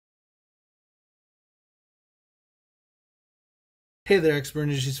Hey there, Expert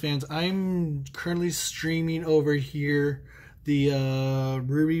Industries fans. I'm currently streaming over here the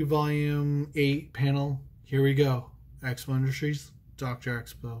Rwby Volume 8 panel. Here we go. Expo Industries, Dr.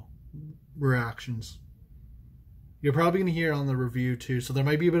 Expo reactions. You're probably going to hear it on the review too, so there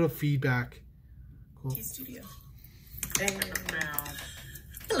might be a bit of feedback. Cool. Studio.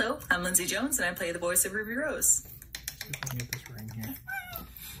 Hello, I'm Lindsay Jones, and I play the voice of Ruby Rose. Get this ring here.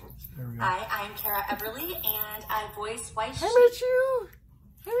 There we go. Hi, I'm Kara Everly, and I voice White Sheep. I met you.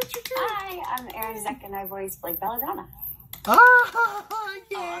 Too. Hi, I'm Erin Zeck, and I voice Blake Belladonna. Ah,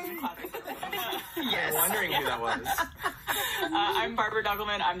 yeah. Yes. Wondering who that was. I'm Barbara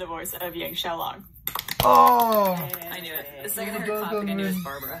Duggleman. I'm the voice of Yang Xiaolong. Oh. I knew it. The second I heard clapping, I knew it was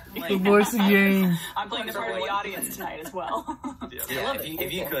Barbara. The voice of Yang. I'm playing the part of the audience tonight as well. Yeah,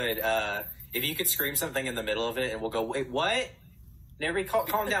 if you could scream something in the middle of it, and we'll go, wait, what? And everybody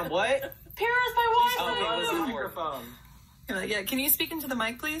calm down, what? Paris, my wife. Oh, it was a microphone. Yeah, can you speak into the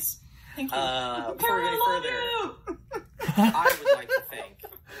mic, please? Thank you. Before we go further, I would like to thank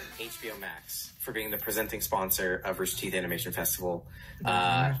HBO Max for being the presenting sponsor of Rooster Teeth Animation Festival.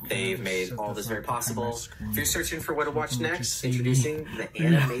 They've made all this very possible. If you're searching for what to watch next, introducing the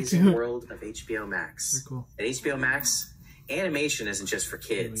Animazing world of HBO Max. Cool. At HBO Max, animation isn't just for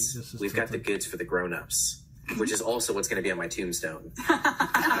kids. We've got the goods for the grown-ups, which is also what's going to be on my tombstone.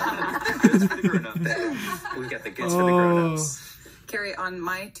 Goods for the grown-ups. We've got the goods for the grown-ups. Carrie, on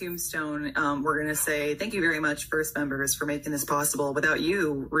my tombstone, we're going to say thank you very much, first members, for making this possible. Without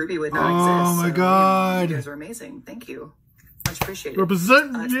you, Rwby would not exist. Oh my So, God. You guys are amazing. Thank you. Much appreciated.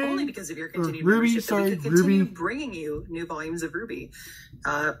 Represent It's only because of your continued Rwby, membership that we sorry, can continue Rwby. bringing you new volumes of Rwby.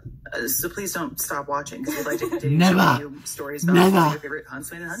 So please don't stop watching, because we'd like to continue Never. showing you stories about Never. your favorite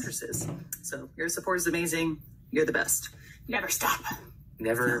huntsmen and huntresses. So your support is amazing. You're the best. Never stop.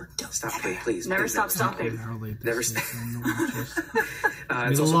 Never stop, please. Never please, stop stopping. Never stop.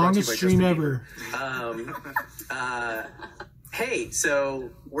 It's the longest stream ever. Hey, so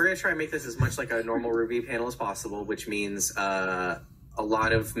we're going to try and make this as much like a normal Rwby panel as possible, which means a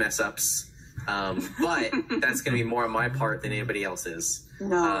lot of mess-ups. But that's going to be more on my part than anybody else's.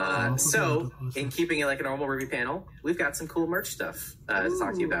 No. So, in keeping it like a normal Rwby panel, we've got some cool merch stuff to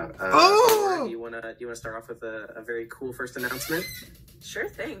talk to you about. Oh! Do you want to start off with a very cool first announcement? Sure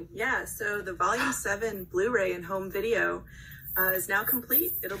thing. Yeah, so the Volume 7 Blu-ray and home video is now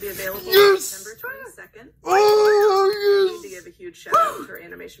complete. It'll be available September 22nd. Oh, We need to give a huge shout out to our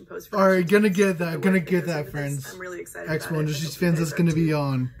animation post. All right, gonna get that, friends. I'm really excited Expo about it. Industries fans, that's gonna be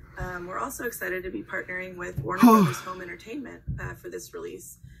on. We're also excited to be partnering with Warner Brothers Home Entertainment for this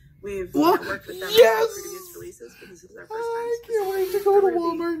release. We've worked with them on previous releases, but this is our first time. I can't wait to go to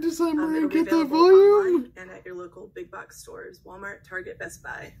Walmart in December It'll and be get that available volume. online and at your local big box stores, Walmart, Target, Best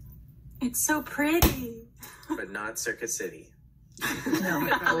Buy. It's so pretty. But not Circuit City. No,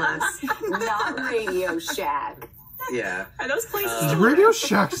 alas. Not Radio Shack. Yeah. Are those places? Is Radio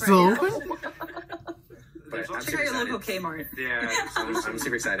Shack still open? But I'm Check super out your local excited. Kmart. Yeah. I'm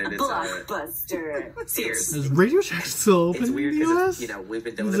super excited. It's Blockbuster. Sears. Is Radio Shack still open it's in weird the because US? you know we've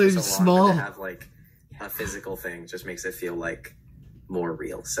been doing It's it for like so small. long, but to have like a physical thing just makes it feel like more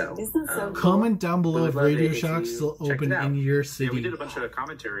real. So Isn't that so cool? Comment down below We if would love it Radio if Shack's you still checked open it out. in your Yeah, we did city. a bunch of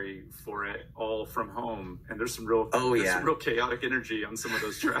commentary for it, all from home, and there's some real, Oh, there's yeah. some real chaotic energy on some of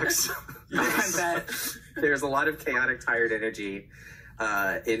those tracks. I bet there's a lot of chaotic, tired energy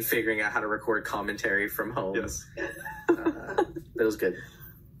in figuring out how to record commentary from home. Yes. That was good.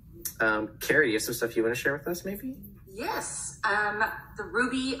 Carrie, do you have some stuff you want to share with us, maybe? Yes. The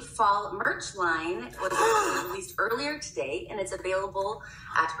Rwby Fall merch line was released earlier today, and it's available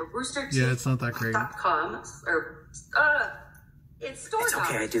at roosterteeth.com. Yeah, it's not that great. Or, it's store. It's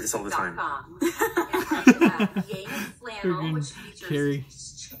okay, I do this all the time. Yang flannel, which features Carrie.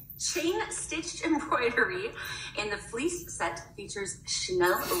 chain stitched embroidery, and the fleece set features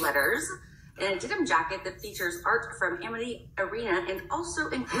Chanel letters, and a denim jacket that features art from Amity Arena, and also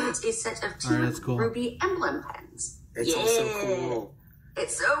includes a set of 2 Alright, that's cool. Rwby emblem pens. It's also cool.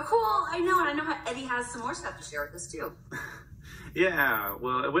 It's so cool. I know, and I know how Eddie has some more stuff to share with us too. Yeah,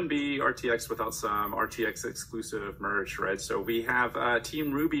 well, it wouldn't be RTX without some RTX exclusive merch, right? So we have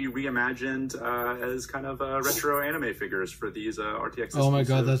Team Rwby reimagined as kind of retro anime figures for these RTX. Oh my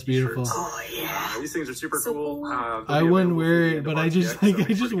God, that's exclusive beautiful. t-shirts. Oh yeah. These things are super So cool. cool. They'll I be wouldn't available wear through the it, end but of I just RTX, like so I make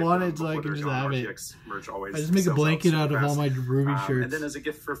just sure to get want them it so I before can just they're gone. have it. RTX merch always I just make a sells out blanket super out of all fast. my Rwby shirts. And then as a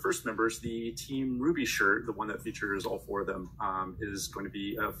gift for first members, the Team Rwby shirt, the one that features all 4 of them, is going to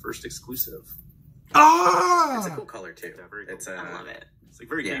be a first exclusive. It's a Ah! cool color too. Yeah, very cool. It's I love it. It's like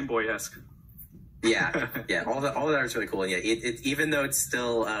very Yeah. Game Boy-esque. Yeah, yeah. All of that is really cool. And yeah, even though it's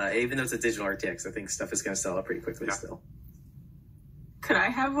still even though it's a digital RTX, I think stuff is going to sell out pretty quickly Yeah. still. Could I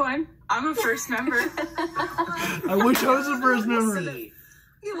have one? I'm a first member. I wish I was a first member. You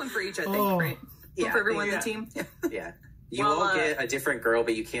get one for each, I think, Oh. right? Yeah, One for everyone yeah. on the team. Yeah. Yeah. You Well, will get a different girl,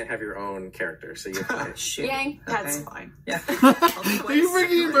 but you can't have your own character. So you have to Shit. Yang. That's Okay. fine. Yeah. Are you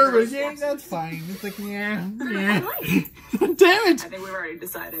freaking nervous? Yeah, that's fine. It's like, yeah. Damn it. I think we've already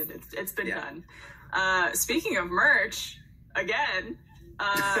decided. It's been Yeah. done. Speaking of merch, again,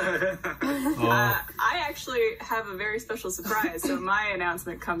 Oh. I actually have a very special surprise. So my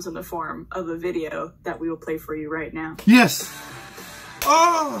announcement comes in the form of a video that we will play for you right now. Yes.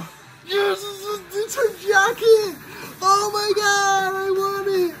 Oh. Yes, it's her jacket. Oh my god, I want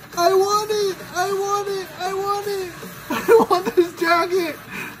it. I want it. I want it. I want it. I want this jacket.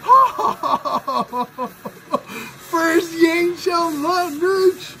 First Yang Shell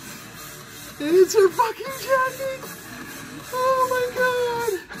merch. And it's her fucking jacket. Oh my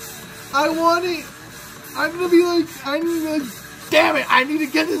god. I want it. I'm gonna be like, damn it, I need to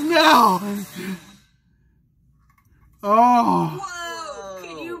get this now. Oh. Whoa!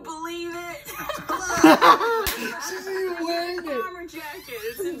 Can you believe it? She's even wearing it. Bomber jacket.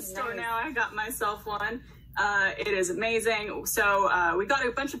 It's in store now. I got myself one. It is amazing. So we got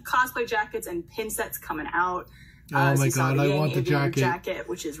a bunch of cosplay jackets and pin sets coming out. Oh So my you saw god, I Yang want the Aviator jacket.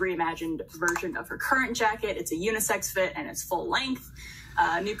 which is reimagined version of her current jacket. It's a unisex fit and it's full length.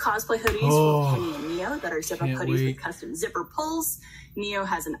 New cosplay hoodies Oh, for Penny and Neo that are zip-up can't hoodies wait. with custom zipper pulls. Neo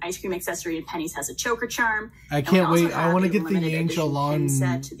has an ice cream accessory and Penny's has a choker charm. I And we can't also wait. I have want to a get the limited Yang edition Shalon pin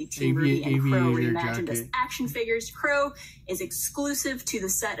set to the Team Ruby and Crow aviator reimagined as jacket. action figures. Crow is exclusive to the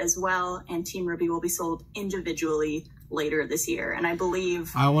set as well, and Team Ruby will be sold individually later this year. And I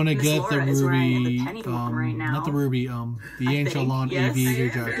believe I want to Miss get the Laura is wearing Ruby, the Penny one right now. not the Ruby, the Yang think, Shalon yes. aviator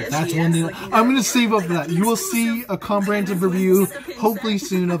Yes, jacket. yes, That's yes, one thing. looking I'm good. gonna save up for that. You will see a comprehensive review, hopefully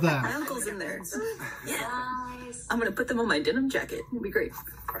soon, of My that. uncle's in there. Nice. I'm gonna put them on my denim jacket. It'll be great.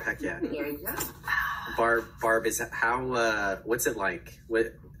 Heck yeah. There you go. Barb, is how, what's it like?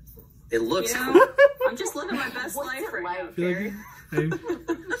 What, it looks You cool. know, I'm just living my best What's life it right like? now, I feel Carrie.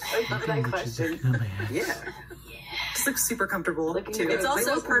 I love that question. Yeah. Just looks super comfortable Looking too. good. It's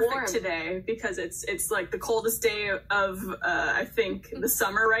also Like, perfect warm. today because it's like the coldest day of I think the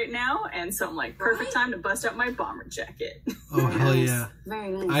summer right now, and so I'm like perfect time to bust out my bomber jacket. Oh hell yeah!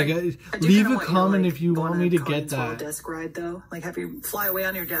 Very nice. I got. I do Leave kinda a want you to, comment like, if you go want on me a to Colin get Tall that. desk ride though. Like have you fly away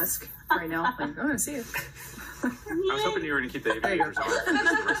on your desk right now. Like, I want to see it. I was hoping you were going to keep the aviators on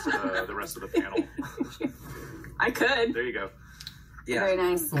for the rest of the panel. I could. There you go. Yeah. Very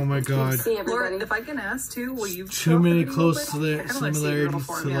nice. Oh my god! See Laura, everybody. if I can ask too, will you? Too many close similarities similarities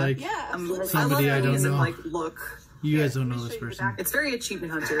to like I somebody love I that don't he doesn't, know. like look. You guys don't know this person. It's very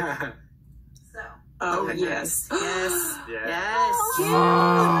Achievement Hunter. Oh Okay, yes. Yes. Yeah. Yes.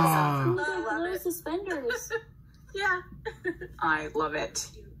 Ah. Blue suspenders. Yeah. I love it.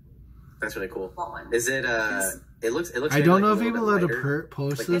 That's really cool. Is it, it looks I maybe don't like know a if little people bit let lighter. her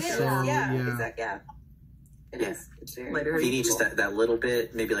post Like this, it is, so yeah. yeah. Exactly. Yeah. It Yeah. is. It's very Lighter. If you need just that little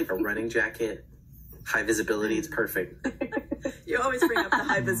bit, maybe like a running jacket, high visibility, it's perfect. You always bring up the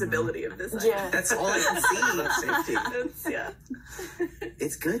high visibility of this. Yeah. That's all I can see. Safety. It's, yeah.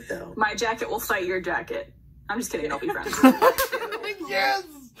 It's good though. My jacket will fight your jacket. I'm just kidding. I'll be friends. Yes!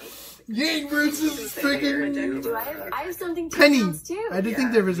 Yang versus freaking Do I have something to Penny. announce too. I did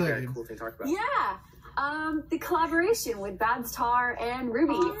think there was You got a a cool thing to talk about. Yeah. The collaboration with Babs Tar and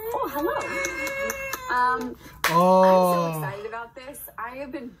Ruby. Oh, hello. I'm so Oh. excited about this. I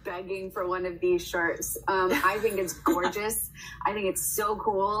have been begging for one of these shirts. I think it's gorgeous. I think it's so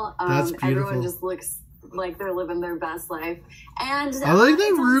cool. That's beautiful. Everyone just looks like they're living their best life. And I like that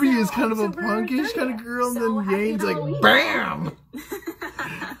it's on Ruby sale is kind of a October punkish kind of 30th. girl, and So then happy Yang's like, Halloween. BAM!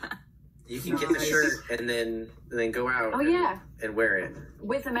 You can get the shirt and then go out Oh, and, yeah. and wear it.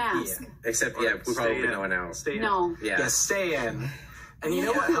 With a mask. Except, yeah, we probably no one else. Stay in. No. Yeah. Yeah, stay in. And you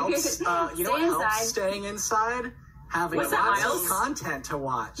know what helps? You know Stay what helps inside. staying inside? Having What's that, lots Miles? of content to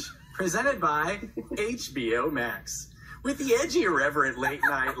watch. Presented by HBO Max. With the edgy, irreverent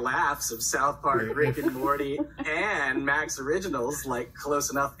late-night laughs of South Park, Rick and Morty, and Max originals like Close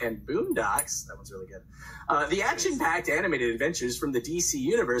Enough and Boondocks. That one's really good. The action-packed animated adventures from the DC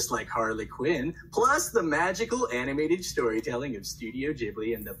universe like Harley Quinn, plus the magical animated storytelling of Studio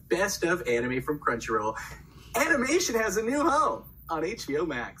Ghibli and the best of anime from Crunchyroll. Animation has a new home on HBO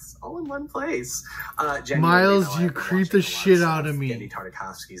Max, all in one place. Genuinely, Miles, though, you I've been creep watching the a lot shit stuff. out of me. Andy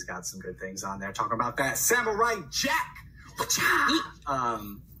Tartakovsky's got some good things on there, talking about that Samurai Jack.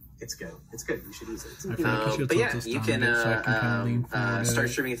 It's good. It's good. You should use it. I feel like I should But tilt yeah, this you down a can bit so I can kind of lean forward. start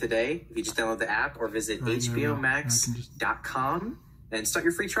streaming today. If you just download the app or visit Right, no, no, no. I can just- hbomax.com and start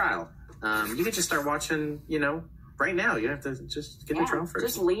your free trial. You can just start watching, right now. You have to just get the trial first.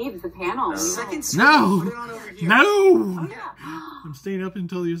 Just leave the panel. Second screen, No! put it on over here. No! Oh, yeah. I'm staying up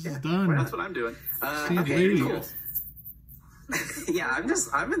until this is done. That's what I'm doing. Okay, cool. Yeah,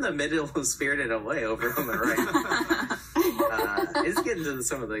 I'm in the middle of Spirited Away over on the right. It's getting to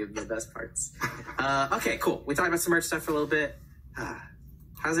some of the best parts. Okay, cool. We talked about some merch stuff for a little bit.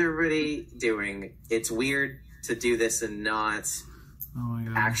 How's everybody doing? It's weird to do this and not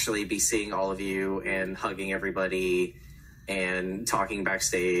actually be seeing all of you and hugging everybody and talking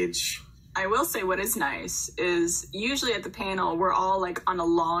backstage. I will say what is nice is usually at the panel, we're all like on a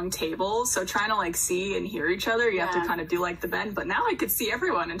long table. So trying to like see and hear each other, you have to kind of do like the bend. But now I could see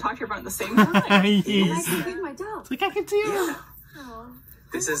everyone and talk to everyone at the same time. Yes. I can read my dog. It's like I can see you. Yeah.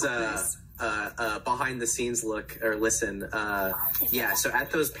 This is a behind the scenes look or listen. Yeah, so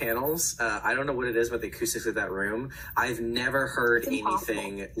at those panels, I don't know what it is about the acoustics of that room. I've never heard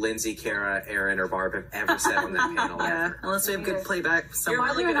anything Lindsay, Kara, Aaron, or Barb have ever said on that panel. Yeah, ever. unless we have good playback.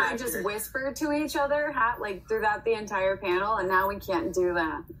 Marley and I just whispered to each other like throughout the entire panel, and now we can't do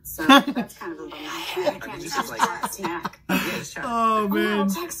that. So that's kind of a bummer. We can't just like snack. Oh, man. We'll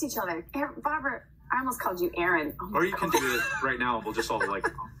text each other. Barbara, I almost called you Aaron. Oh, or you can do it right now, and we'll just all like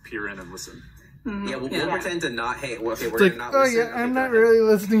peer in and listen. Yeah, we'll pretend to not hate. Okay, we're It's like, not oh listen. yeah, Okay, I'm go not ahead. really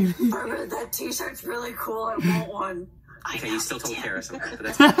listening. Barbara, that t-shirt's really cool. I want one. Okay, you still told Kara something, but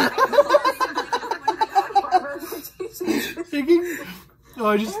that's Barbara, that t-shirt. Oh,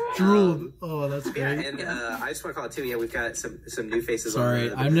 I just drooled. Oh, that's yeah. great. And I just want to call it too. Yeah, we've got some new faces.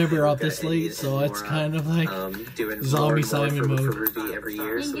 Sorry, on I'm never out we've this got late, Indian so and it's Laura, kind of like doing zombie more and Simon more mode. for Rwby every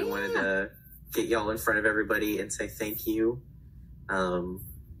year. So we wanted to get y'all in front of everybody and say thank you.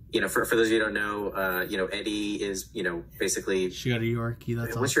 You know, for those of you who don't know, you know, Eddie is, you know, basically. She got a Yorkie.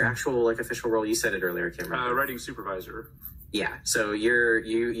 That's what's your actual like official role? You said it earlier. I can't remember. Writing supervisor. Yeah, so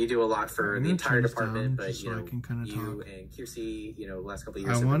you do a lot for I'm the gonna entire turn this department, down but just you so I know, can kinda you talk. and Kiersey, you know, last couple of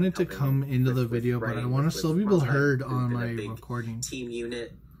years. I have been wanted to helping come into the with video, but I writing, want to with still be Martha, heard who's on been a my big recording. team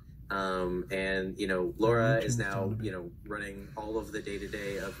unit. And you know, Laura is turn this down now a bit. you know running all of the day to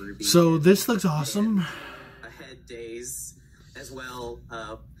day of Rwby. So this looks awesome. Ahead days as well.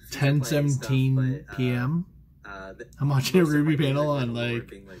 10:17 p.m. I'm watching a Rwby panel on like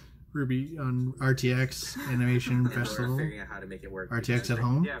Rwby on RTX Animation Festival. Figuring out how to make it work. RTX at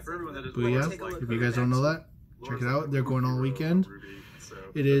home. Yeah, for everyone that is. Booyah. If you guys don't know that, check it out. They're going all weekend.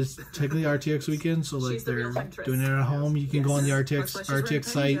 It is technically RTX weekend, so like they're doing it at home. You can go on the RTX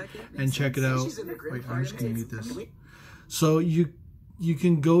site and check it out. Wait, I'm just gonna mute this. So you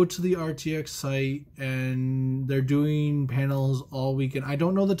can go to the RTX site and they're doing panels all weekend. I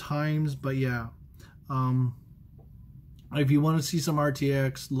don't know the times, but yeah. If you want to see some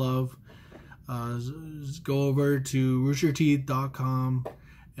RTX love, go over to roosterteeth.com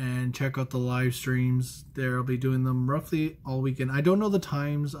and check out the live streams. They'll be doing them roughly all weekend. I don't know the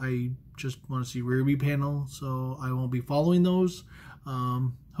times. I just want to see Rwby panel, so I won't be following those.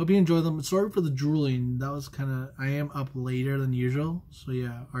 Hope you enjoy them. Sorry for the drooling. That was kind of... I am up later than usual. So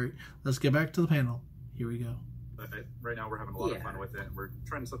yeah, alright. Let's get back to the panel. Here we go. Right now we're having a lot of fun with it. We're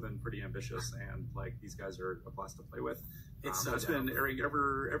trying something pretty ambitious, and like these guys are a blast to play with. It's been airing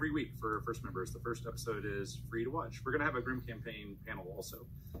every week for first members. The first episode is free to watch. We're gonna have a Grim Campaign panel also.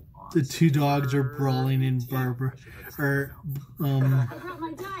 The two dogs are brawling in Barbara. I brought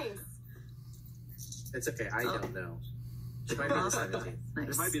my dice. It's okay. I don't know. It might be the 17th. Nice.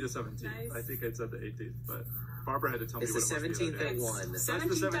 It might be the 17th. Nice. I think it said the 18th, but Barbara had to tell me It's what the it was the 17th other at day. 1. That's the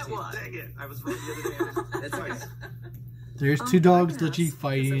 17th at 17th. 1. Dang it! I was right the other day. That's okay. There's two dogs literally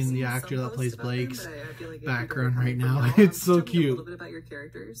fighting the actor that plays Blake's background right now. It's so cute. A little bit about your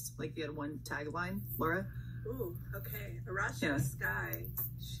characters. Like you had one tagline, Laura. Ooh, okay. Arashi Yeah. Sky.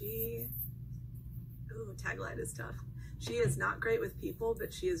 Tagline is tough. She is not great with people,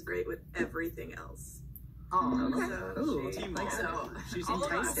 but she is great with everything else. Oh, So ooh, she- like so. She's all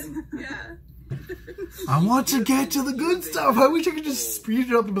of us. enticing. Yeah. I want to get to the good stuff. I wish I could just speed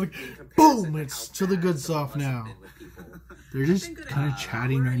it up and be like, boom, it's to the good stuff now. They're just kind of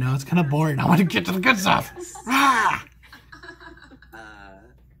chatting right now. It's kind of boring. I want to get to the good stuff. Ah!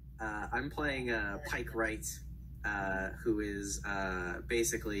 I'm playing Pike Wright, who is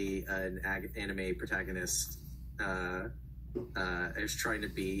basically an anime protagonist. Is trying to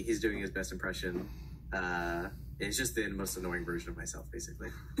be. He's doing his best impression. It's just the most annoying version of myself, basically.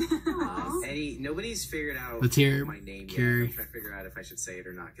 Nobody's figured out Let's hear my name yet. Carrie. I'm trying to figure out if I should say it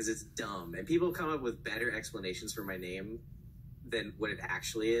or not because it's dumb, and people come up with better explanations for my name than what it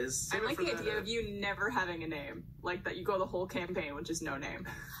actually is. I like the idea of you never having a name, like that you go the whole campaign with just no name.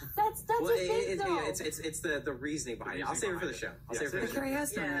 That's well, a thing, though. It's the reasoning behind it. I'll save it for the show. I'll save it for the show. Carrie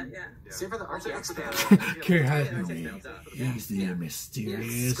has done. Yeah. Save for the RTX panel. Carrie has no name. He's the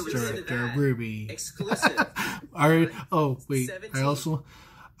mysterious director of Rwby. Exclusive. All right. Oh wait. 17.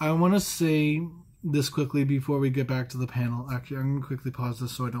 I want to say this quickly before we get back to the panel. Actually, I'm going to quickly pause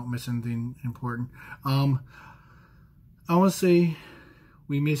this so I don't miss anything important. I want to say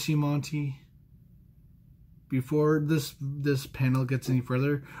we miss you, Monty. Before this panel gets any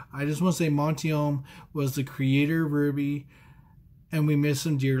further, I just want to say Monty Ohm was the creator of Rwby, and we miss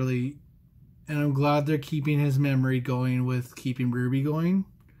him dearly. And I'm glad they're keeping his memory going with keeping Rwby going.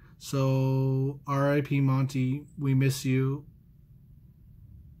 So, R.I.P. Monty, we miss you.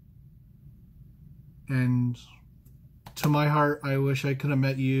 And to my heart, I wish I could have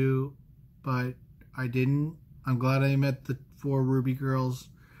met you, but I didn't. I'm glad I met the 4 Rwby girls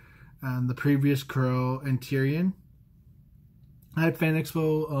and the previous Crow and Tyrion. At Fan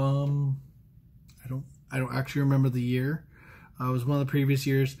Expo, I don't actually remember the year. It was one of the previous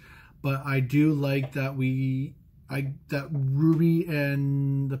years, but I do like that that Rwby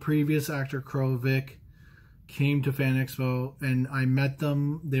and the previous actor Crow Vic came to Fan Expo, and I met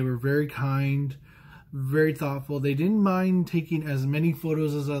them. They were very kind, very thoughtful. They didn't mind taking as many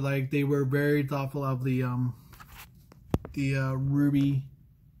photos as I liked. They were very thoughtful of the Rwby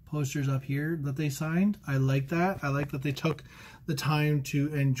posters up here that they signed. I like that. I like that they took the time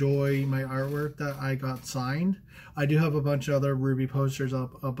to enjoy my artwork that I got signed. I do have a bunch of other Rwby posters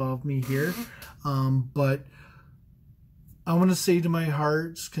up above me here, but I want to say to my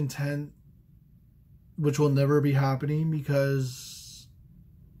heart's content, which will never be happening, because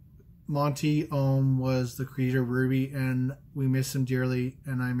Monty Ohm was the creator of Rwby, and we miss him dearly,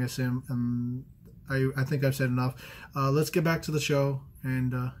 and I miss him, and I think I've said enough. Let's get back to the show,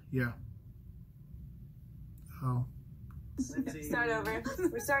 and yeah. Oh. Start over.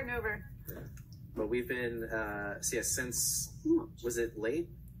 We're starting over. But we've been, since, was it late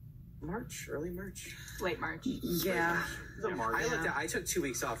March? Early March? Late March. Yeah. I took 2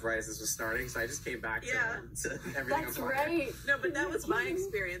 weeks off right as this was starting, so I just came back to everything. That's right. No, but that was my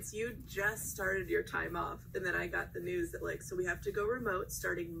experience. You just started your time off, and then I got the news that, like, so we have to go remote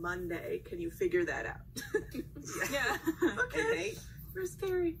starting Monday. Can you figure that out? Yeah. Okay. And hey, we're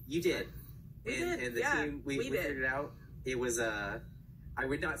scary. you did. We did. And the team, we figured it out. It was, I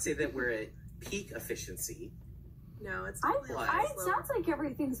would not say that we're at peak efficiency. No, it's it sounds like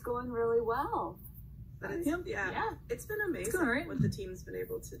everything's going really well. But it's, it's been amazing what the team's been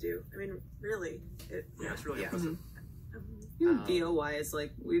able to do. I mean, really. It's really impressive. VO wise,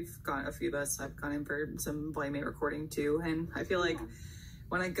 like we've got a few of us. I've gone in for some Volume 8 recording too, and I feel like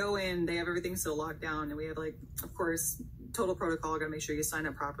when I go in, they have everything so locked down, and we have, like, of course, total protocol. Got to make sure you sign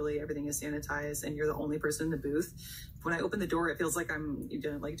up properly. Everything is sanitized, and you're the only person in the booth. When I open the door, it feels like I'm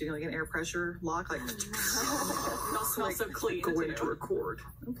doing like an air pressure lock, like. It all smells so clean. Going to record.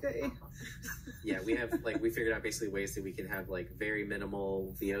 Okay. Yeah, we have, like, we figured out basically ways that we can have, like, very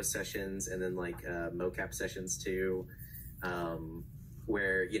minimal VO sessions and then, like, mocap sessions too,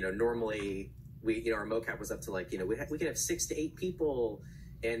 where, you know, normally our mocap was up to, like, you know, we could have 6 to 8 people,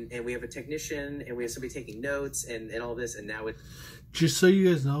 and we have a technician, and we have somebody taking notes and all this, and now just so you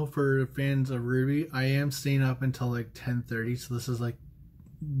guys know, for fans of Rwby, I am staying up until like 10:30, so this is like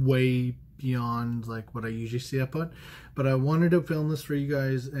way beyond like what I usually stay up on. But I wanted to film this for you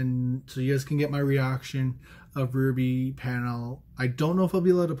guys, and so you guys can get my reaction of Rwby panel. I don't know if I'll be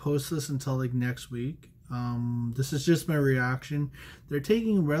able to post this until like next week. This is just my reaction. They're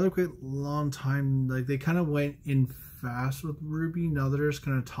taking a rather quite long time. Like, they kind of went in fast with Rwby. Now they're just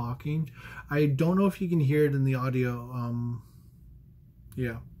kind of talking. I don't know if you can hear it in the audio.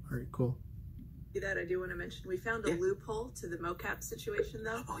 Yeah. All right, cool. That I do want to mention. We found a loophole to the mocap situation,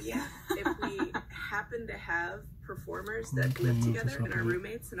 though. Oh, yeah. If we happen to have performers that live together and are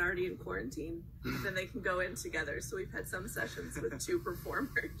roommates and already in quarantine, then they can go in together. So we've had some sessions with 2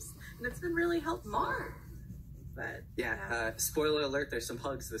 performers, and it's been really helpful. But spoiler alert, there's some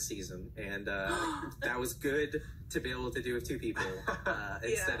hugs this season, and that was good to be able to do with 2 people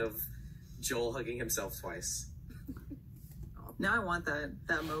instead of Joel hugging himself twice. Now I want that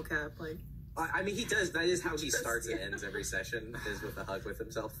mocap, like. I mean, he does. That is how he starts and ends every session, is with a hug with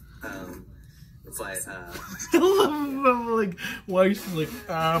himself. Like, wife's like,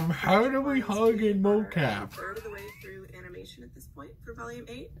 how do we hug in mocap? Third of the way through animation at this point for Volume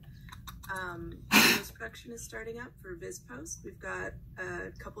 8. Post production is starting up for Viz Post. We've got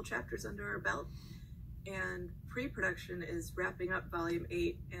a couple chapters under our belt, and pre-production is wrapping up Volume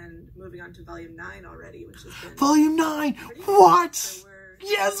 8 and moving on to Volume 9 already, which has been Volume 9. What? So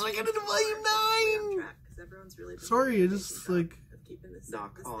yes, we're getting to Volume 9. Everyone's really sorry, I just like keeping this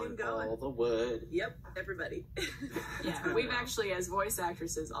knock this on thing going. all the wood. Yep, everybody. Yeah, we've actually, as voice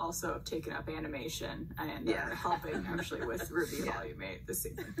actresses, also have taken up animation and are helping actually with Rwby Volume 8 this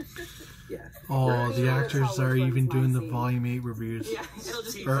season. Yeah. Oh, the actors are even doing the Volume 8 reviews. Yeah, it'll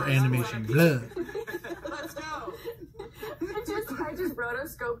just be or animation. Blah. Let's go. I just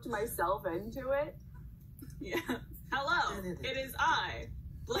rotoscoped myself into it. Yeah. Hello, it is I,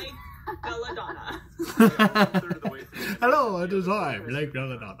 Blake Belladonna. Hello, it is I, Blake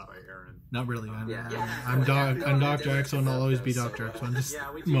Belladonna. Not really. I'm Dr. X, and I'll always be Dr. X. I'm just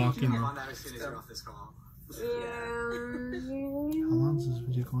mocking them. As soon as you're off this call. How long is this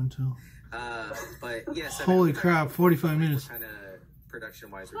video going to? But yes. Holy crap, 45 minutes. Kind of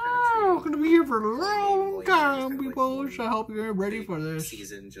production-wise, we're Oh, we're gonna be here for a long time, people. So I hope you're ready for this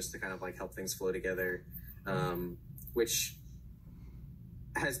season, just to kind of like help things flow together, which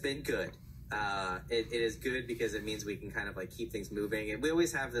has been good. It is good because it means we can kind of like keep things moving, and we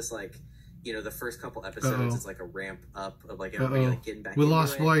always have this like, you know, the first couple episodes is like a ramp up of like everybody like getting back. We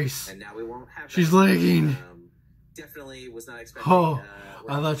lost voice, and now we won't have. She's lagging. Definitely was not expecting. Oh,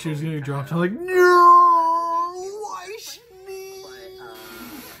 I thought she was gonna drop. I'm like, no, why me?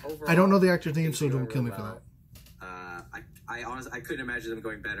 I don't know the actor's name, so don't kill me for that. I honestly, I couldn't imagine them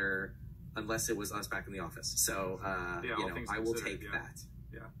going better unless it was us back in the office. So you know, I will take that.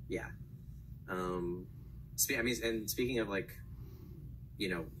 Yeah. I mean, and speaking of like, you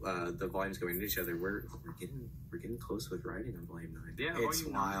know, the volumes going into each other, we're getting close with writing on Volume 9. Yeah, it's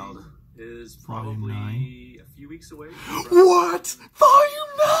wild. Is probably a few weeks away. What?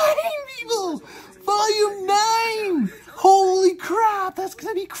 Volume 9, people! Volume 9! Holy crap, that's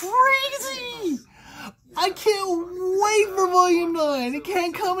gonna be crazy! I can't wait for Volume 9. It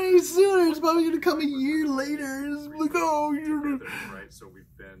can't come any sooner. It's probably gonna come a year later. It's like, oh, you're right. So we've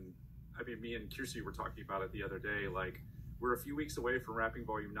been. I mean, me and Kirsty were talking about it the other day. Like, we're a few weeks away from wrapping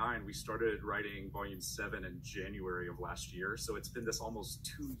Volume 9. We started writing Volume 7 in January of last year. So it's been this almost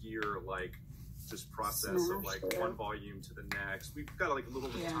 2-year, like, just process of, like, one volume to the next. We've got, like, a little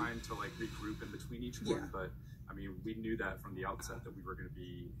bit of time to, like, regroup in between each one. But, I mean, we knew that from the outset that we were going to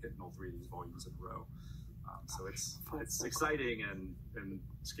be hitting all 3 of these volumes in a row. So it's exciting and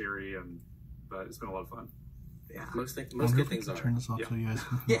scary, but it's been a lot of fun. Yeah. Most good things are. Turn this off so you guys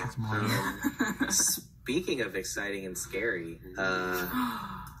can hear this more. Speaking of exciting and scary, it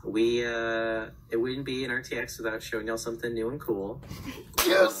wouldn't be an RTX without showing y'all something new and cool.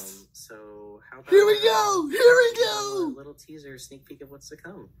 Yes. So how about here we go. Here we go. A little teaser, sneak peek of what's to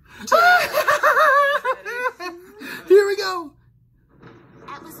come. Here we go.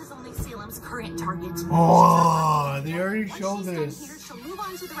 Atlas is only Salem's current target. Oh, they already showed this.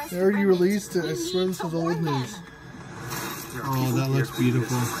 They already released it. I swear this is old news. Oh, that looks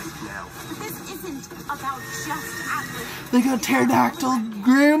beautiful. This isn't about just Atlas. They got pterodactyl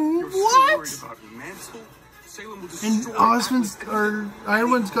Grim. What? And Osmond's or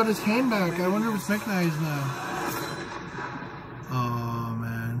Iron's got his hand back. I wonder if it's mechanized now. Oh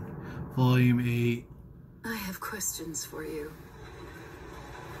man, Volume 8. I have questions for you.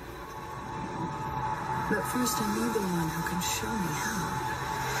 But first I need the one who can show me how.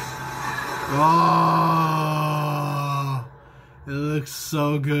 Oh, it looks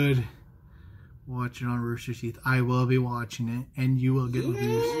so good. Watch it on Rooster Teeth. I will be watching it, and you will get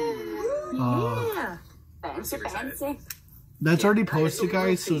reviews. Yeah. Fancy. That's already posted,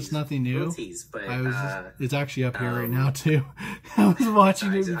 guys, so it's nothing new. But, it's actually up here right now, too. I was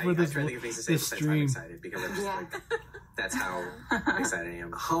watching it before this stream. I'm excited because I'm just like, that's how excited I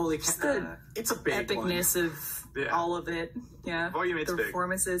am. Holy cow. It's a big epicness one. of all of it. Yeah. Volume 8's the big.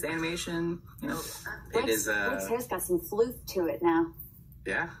 Performances, animation, you know. It is. Blake's hair's got some floof to it now.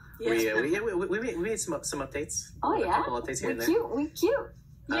 Yeah. We made some updates. Oh, yeah? A couple updates here and there. We cute.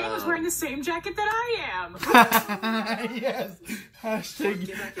 Yang was wearing the same jacket that I am. Yes.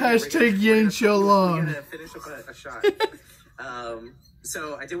 Hashtag Yang Show Long. We're gonna finish up a shot.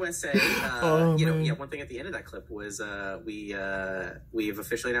 So I did want to say, one thing at the end of that clip was we've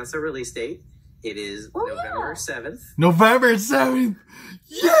officially announced our release date. It is November 7th. November 7th.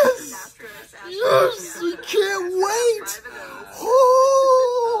 Yes. Yes. We can't wait.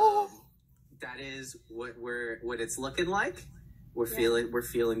 Oh. That is what it's looking like. We're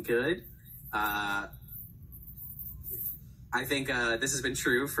feeling good. I think this has been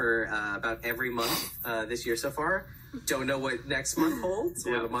true for about every month this year so far. Don't know what next month holds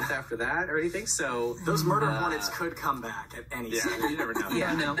or the month after that or anything. So those murder hornets could come back at any second. You never know.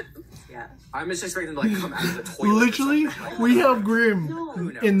 Yeah, no. Yeah. I'm just expecting them to come out of the toilet. Literally, we have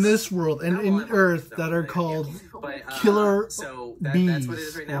Grim in this world and in Earth that are called killer bees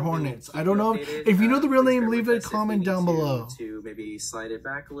or hornets. I don't know. If you know the real name, leave a comment down below. To maybe slide it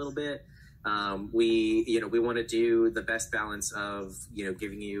back a little bit. We want to do the best balance of,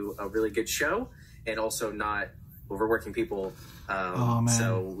 giving you a really good show and also not overworking people. Oh, man.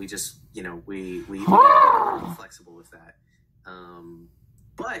 So we just, we be flexible with that.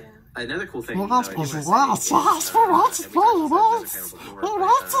 But another cool thing. We're going back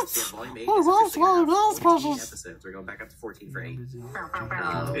up to 14 for 8.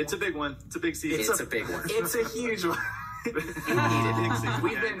 It's a big one. It's a big season. It's a big one. It's a huge one.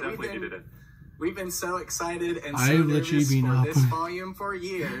 We've been so excited and so nervous for this volume for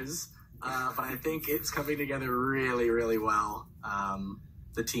years, but I think it's coming together really, really well.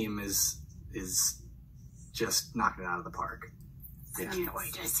 The team is just knocking it out of the park. I can't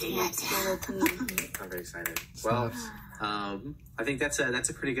wait to see it. I'm very excited. Well, I think that's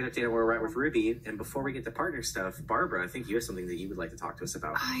a pretty good update on where we're at with Rwby. And before we get to partner stuff, Barbara, I think you have something that you would like to talk to us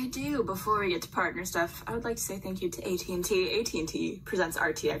about. I do. Before we get to partner stuff, I would like to say thank you to AT&T. AT&T presents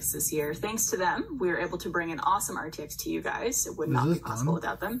RTX this year. Thanks to them, we were able to bring an awesome RTX to you guys. It would not be possible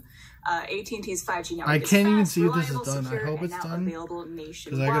without them. AT&T's 5G network. I can't even see if this is done. I hope it's done.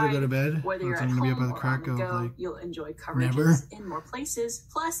 Because I gotta go to bed. Whether you're I'm gonna be up by the or crack on the of go, like you'll enjoy coverages in more places.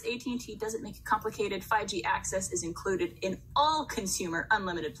 Plus, AT&T doesn't make it complicated. 5G access is included in all consumer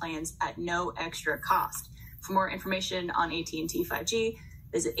unlimited plans at no extra cost. For more information on AT&T 5G,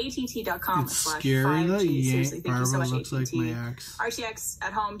 visit att.com/5G. Seriously, thank you so much, AT&T. RTX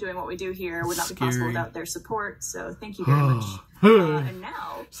at home doing what we do here would not be possible without their support. So thank you very much. And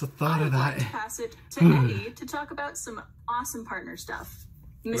now, I would like to pass it to Eddie to talk about some awesome partner stuff.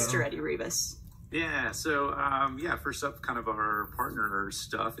 Mr. Eddie Rivas. Yeah, so first up, kind of our partner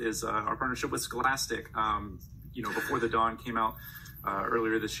stuff is our partnership with Scholastic. Before the Dawn came out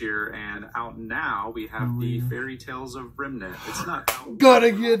earlier this year, and out now we have the Fairy Tales of Remnant. It's not out.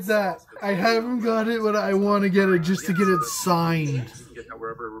 Gotta get that. I haven't got it, but I want to get it just to get it signed. You can get that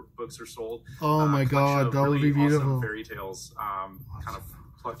wherever books are sold. Oh my god, that would be beautiful. Awesome fairy tales, kind of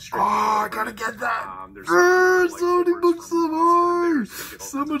plucked straight. I gotta get that. There's so many books so much.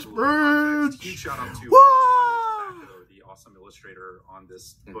 So much birds. Huge shout out to the awesome illustrator on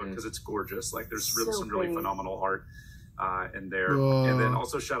this book because it's gorgeous. Like there's some really phenomenal art in there. And then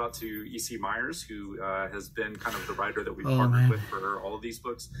also shout out to E.C. Myers, who has been kind of the writer that we've partnered with for all of these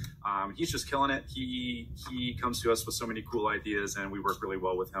books. He's just killing it. He comes to us with so many cool ideas, and we work really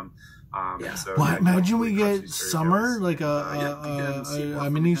well with him. So imagine we get Summer, like a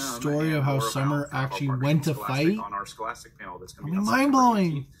mini story of how Summer actually went to fight. On our Scholastic panel that's going to be mind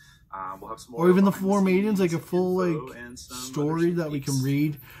blowing. We'll have some more or even the Four Maidens, like a full story that we can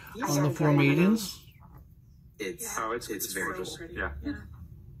read on the Four Maidens. It's very cool. Yeah.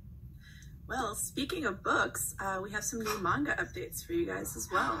 Well, speaking of books, we have some new manga updates for you guys as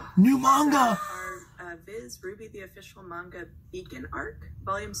well. New manga! Our Viz Rwby the Official Manga Beacon arc,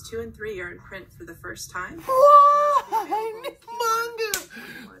 volumes 2 and 3 are in print for the first time. Whoa! New manga!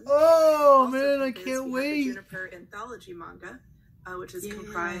 Oh man, I can't wait! Juniper anthology manga, which is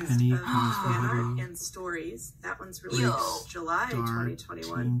comprised of fan art and stories. That one's released July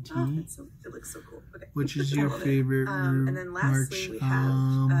 2021. It looks so cool. Okay. Which is your favorite and then lastly, we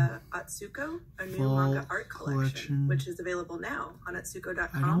have Atsuko, a new manga art collection, which is available now on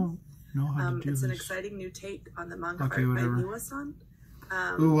atsuko.com. I don't know how to do it's this. an exciting new take on the manga art whatever. by Niwa-san.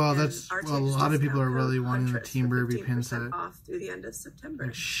 Oh wow, that's a lot of people are really wanting the Team Rwby pin set. Off through the end of September.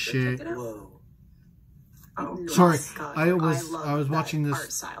 Like, shit. So check it out. Whoa. Oh, sorry, I was watching this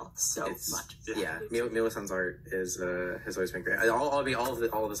art style so much. Yeah, Miwa-san's art has always been great. All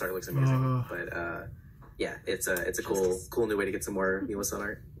of this art looks amazing, but yeah, it's a cool new way to get some more Miwa-san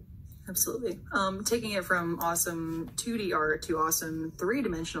art. Absolutely. Taking it from awesome 2D art to awesome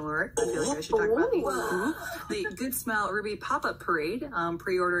 3-dimensional art, I feel like I should talk about the Good Smile Rwby pop-up parade.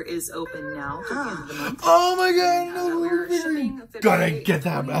 Pre-order is open now for the end of the month. Oh my god, we're shipping gotta get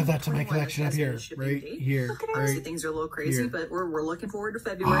that, add that to my collection up here, right here. Obviously things are a little crazy, but we're looking forward to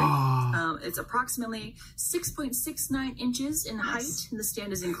February. It's approximately 6.69 inches in height, and the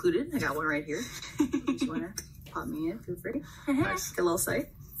stand is included. I got one right here. If you want to pop me in, feel free. Nice. Get a little scythe.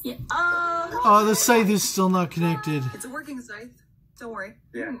 Yeah. Oh, the scythe is still not connected. It's a working scythe. Don't worry.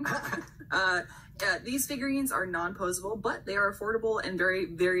 Yeah. These figurines are non-posable, but they are affordable and very,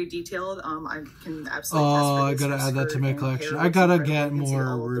 very detailed. I can absolutely. I gotta add that to my collection. I gotta get more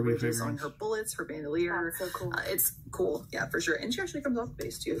Rwby figurines. On her bullets, her bandolier. That's so cool. It's cool, yeah, for sure. And she actually comes off the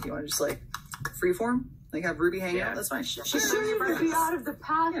base too. If you want to just like freeform, like have Rwby hang out, that's fine. She's Rwby out of the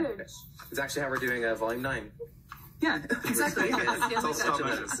package. Yeah. It's actually how we're doing Volume 9. Yeah, exactly. It's all stop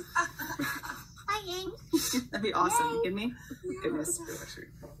motion. Hi, Yang. That'd be awesome. You kidding me? Goodness.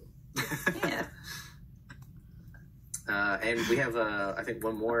 Yeah. And we have, I think,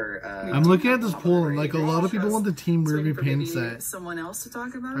 one more. I'm looking at this poll, and like a lot of people want the Team Rwby pin set. Someone else to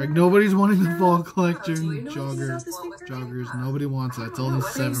talk about. Like nobody's wanting the fall collection joggers. Nobody wants that. It's only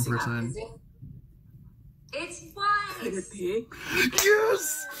 7%. It's Wise.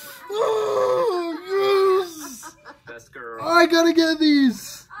 Yes! Oh, yes! Best girl. I gotta get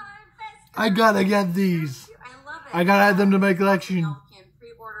these. I gotta get these. I love it. I gotta add them to my collection. You can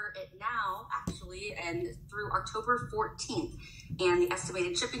pre-order it now, actually, and through October 14th. And the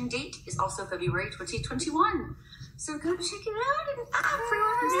estimated shipping date is also February 2021. So go check it out and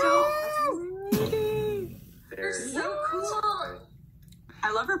pre-order still. They're So cool.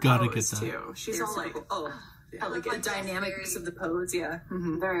 I love her Gotta pose get that. too. She's all like, I like the dynamics of the pose. Yeah.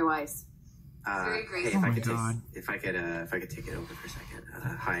 Mm-hmm. Very wise. Very great. Hey, Oh my God. if I could take it over for a second.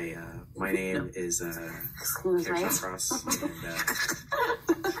 Hi, my name is Excuse me. Cross, and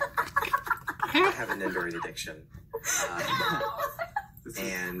I have an Android addiction.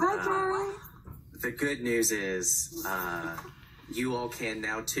 And the good news is you all can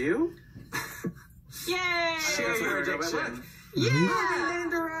now too. Yay! Share your addiction. Yeah,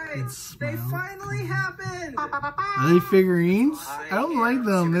 Androids. They finally happened. Are they figurines? I don't like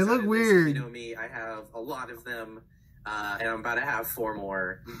them. They look weird. You know me, I have a lot of them, and I'm about to have 4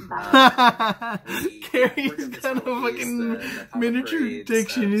 more. Carrie's got a fucking miniature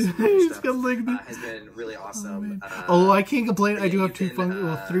addiction. He's got like the... has been really awesome. I can't complain. I do have 3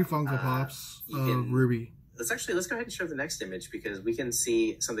 Funko Pops of Rwby. Let's go ahead and show the next image because we can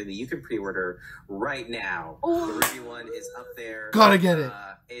see something that you can pre-order right now. The Rwby one is up there. Gotta get it.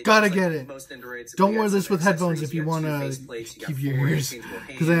 Gotta get it. Most Androids, Don't wear this with headphones if you want to keep your ears.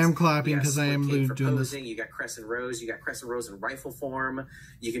 Because I am clapping because I am doing this. You got crescent rows. You got crescent rows in rifle form.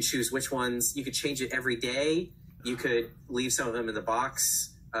 You can choose which ones. You could change it every day. You could leave some of them in the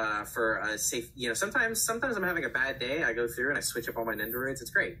box for a safe. You know, sometimes I'm having a bad day. I go through and I switch up all my Nendoroids.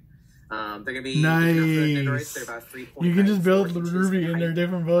 It's great. They're gonna be nice. They're about 3. You can just build the Rwby in their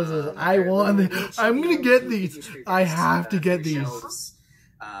different poses. I want it. I'm gonna get these. I have to get these.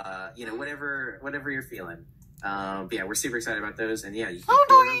 You know, whatever you're feeling. But yeah, we're super excited about those, and yeah, you can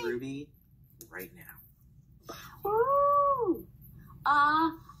order Rwby right now. Woo!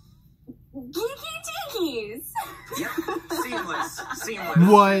 Geeky Teekies! Yep, seamless.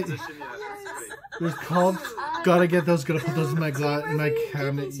 What? There's called. Gotta get those. Gotta put those in my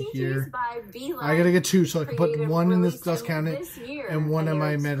cabinet here. I gotta get 2 so I can put one in this glass cabinet and one in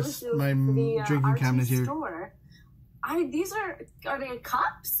my drinking cabinet here. These are they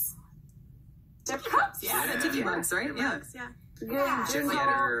cups? They're cups. Yeah, the Tiki mugs, right? Yeah.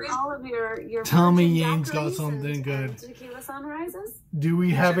 All of your Tell me Yang's got something good. Tequila sunrises? Do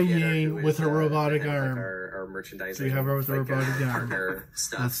we have a Yang with a robotic arm? Our merchandising. Do we have her with a robotic arm?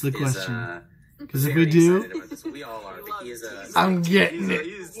 That's the question. Because if very we do, excited about this. We all are. He is I'm getting it.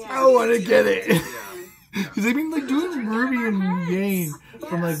 I want to get it. Because they've been like doing Rwby and Yang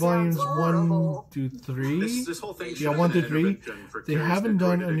from like volumes 1 to 3. This whole thing 1 to 3. They haven't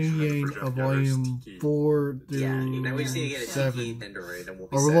done a new Yang of volume 4 through 7.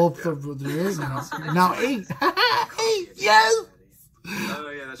 Or we're both for 8 now. Now 8. 8. Yes. Oh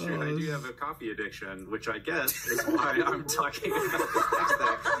yeah, that's true. I do have a coffee addiction, which I guess is why I'm talking about this next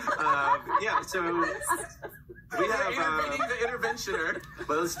thing. Yeah, so we have the interventioner.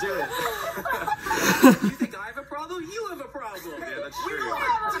 But let's do it. You think I have a problem? You have a problem. Yeah, that's true.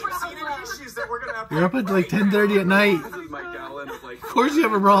 Issues that we're gonna have. You're up at like 10:30 at night. This is my gallon of like. Of course you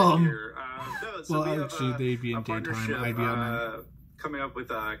have a problem. No, so Well, actually, they'd be in daytime. I'd be on night. Coming up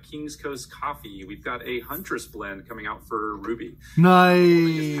with King's Coast Coffee. We've got a Huntress blend coming out for Rwby.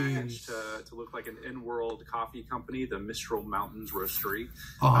 Nice. To look like an in-world coffee company, the Mistral Mountains Roastery.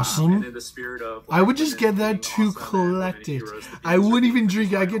 Awesome. And in the spirit of, I would just get that to collect it. I wouldn't even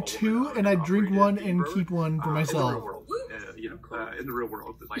drink it. I get 2 and I drink 1 and keep 1 for myself. In the real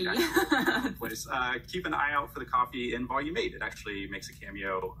world, like place. Keep an eye out for the coffee in Volume 8. It actually makes a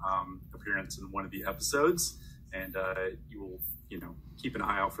cameo appearance in one of the episodes, and you will. Keep an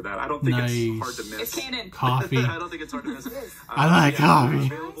eye out for that. I don't think it's hard to miss. It's canon. Coffee. I don't think it's hard to miss. I like coffee.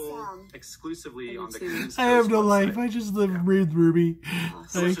 Available exclusively on the Games I have no Coast life. website. I just live and breathe Rwby.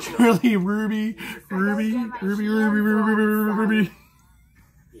 I currently Rwby.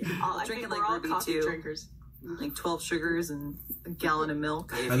 I'm drinking like Rwby too. Drinkers. Like 12 sugars and a gallon of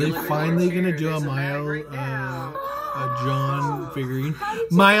milk. Are they finally gonna do a John figurine?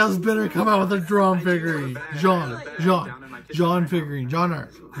 Miles better come out with a John figurine. John figurine. John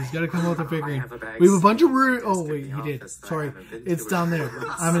Arc. He's gotta come out with a figurine. We have a bunch of Oh wait, he did. Sorry, it's down there.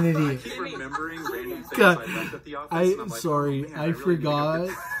 I'm an idiot. God, I forgot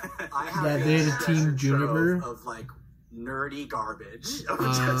that they had a Team Juniper of like nerdy garbage.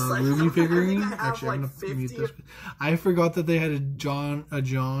 Rwby figurine. Actually, I'm gonna mute this. I forgot that they had a John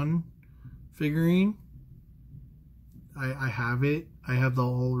figurine. I have it. I have the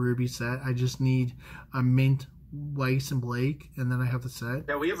whole Rwby set. I just need a mint, Weiss, and Blake, and then I have the set.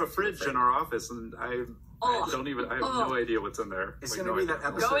 Yeah, we have a fridge in our office, and I have no idea what's in there. It's gonna be that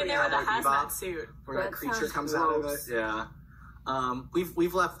episode. Go in there with a hazmat suit. Where that creature comes out of it. Yeah.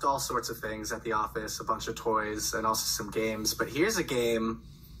 We've left all sorts of things at the office, a bunch of toys, and also some games. But here's a game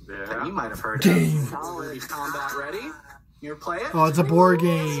that you might have heard of. Rwby Combat Ready. You ever play it? Oh, it's a board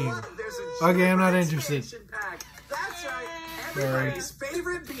game. Okay, I'm not interested. That's right. Everybody's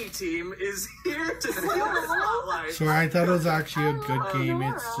favorite B team is here to see the spotlight. Sorry, I thought it was actually a good game.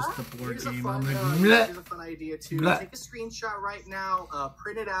 It's just a board game. I'm like, here's a fun idea too. Take a screenshot right now,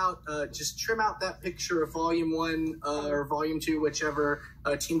 print it out, just trim out that picture of Volume 1 or Volume 2, whichever,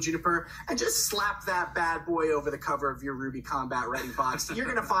 Team Juniper, and just slap that bad boy over the cover of your Rwby Combat Ready box. You're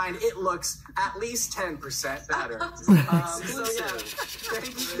gonna find it looks at least 10% better. So yeah,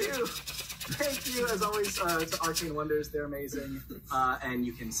 thank you as always to Arcane Wonders. They're amazing, and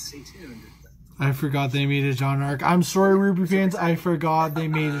you can stay tuned. I forgot they made a John Arc. I'm sorry, Rwby fans. I forgot they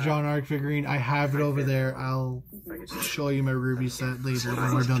made a John Arc figurine. I have it over there. I'll show you my Rwby set later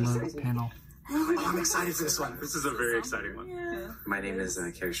when we're done the panel. I'm excited for this one. This is a very exciting one. Yeah. My name is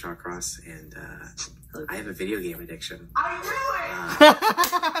Carrie Shawcross, and I have a video game addiction. I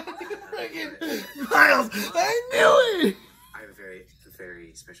knew it! Miles, I knew it! I have a very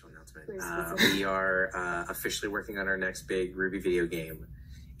special announcement. We are officially working on our next big Rwby video game,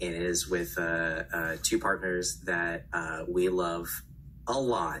 and it is with two partners that we love a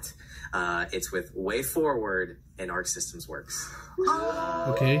lot. It's with Way Forward and Arc Systems Works.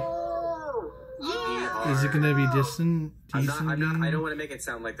 Okay. Is it gonna be decent? I don't want to make it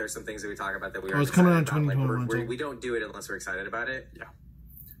sound like there's some things that we talk about that we are. It's coming on 2021. We don't do it unless we're excited about it. Yeah.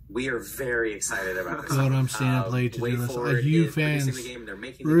 We are very excited about this. God, I'm staying up late to do this. You fans,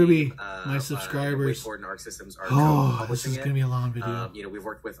 Rwby, my subscribers. And Arc Systems are this is gonna be a long video. We've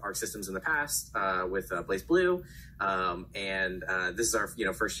worked with Arc Systems in the past with Blaze Blue, and this is our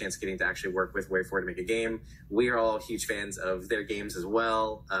first chance getting to actually work with Way Forward to make a game. We are all huge fans of their games as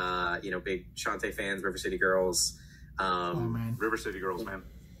well. Big Shantae fans, River City Girls. River City Girls, man.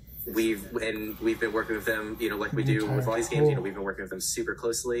 We've been working with them, like we do with all these games. We've been working with them super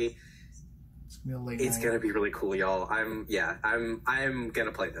closely. It's gonna be really cool, y'all. I'm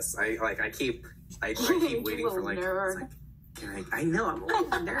gonna play this. I keep waiting for I know I'm a little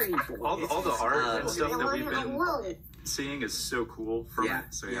nerdy. all the art and stuff that we've been seeing is so cool from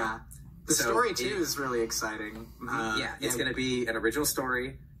it. So yeah. The story too is really exciting. It's gonna be an original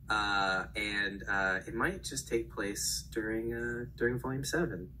story. And it might just take place during Volume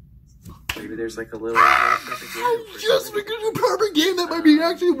 7. Maybe there's like a little perfect game. Just because a perfect game that might be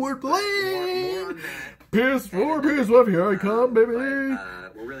actually worth playing. More on that. PS4, PS5, here I come, baby.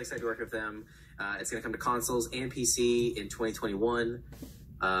 But, we're really excited to work with them. It's gonna come to consoles and PC in 2021.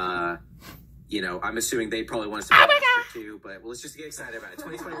 I'm assuming they probably want us to play it too, but let's just get excited about it.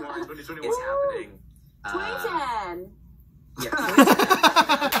 2021, it's happening. 2010.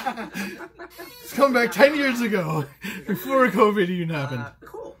 Yeah. It's come back 10 years ago, before COVID even happened.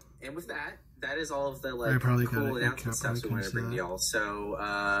 Cool. And with that is all of the cool announcement stuff we wanted to bring to y'all. So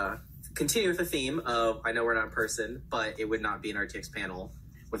continue with the theme of I know we're not in person, but it would not be an RTX panel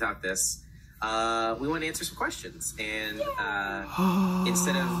without this. We want to answer some questions, and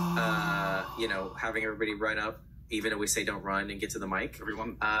instead of having everybody run up, even though we say don't run and get to the mic,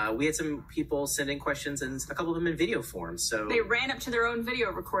 everyone, we had some people send in questions, and a couple of them in video form. So they ran up to their own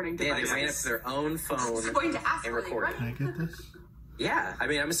video recording device. They ran up to their own phone and recorded. Can I get this? Yeah, I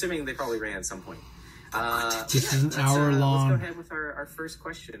mean, I'm assuming they probably ran at some point. This is an hour long. Let's go ahead with our first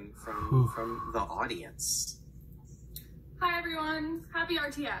question from the audience. Hi everyone, happy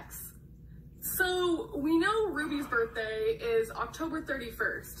RTX. So we know Rwby's birthday is October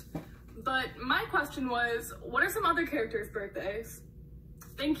 31st, but my question was, what are some other characters' birthdays?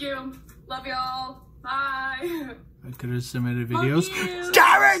 Thank you. Love y'all. Bye. I could have submitted videos. Love you.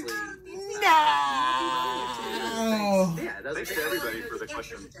 Darren! Thanks to everybody for the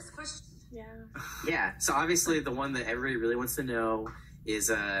question. Yeah. Yeah. So obviously, the one that everybody really wants to know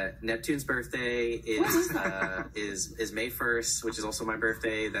is Neptune's birthday is May 1st, which is also my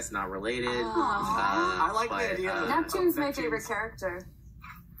birthday. That's not related. I like the idea of Neptune's my favorite character.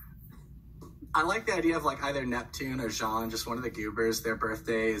 I like the idea of like either Neptune or Jean, just one of the goobers. Their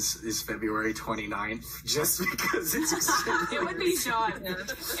birthday is February 29th, just because it's extremely It would be Jean.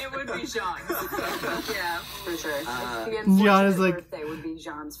 It would be Jean. Yeah, for sure. The Jean is unfortunate like... birthday would be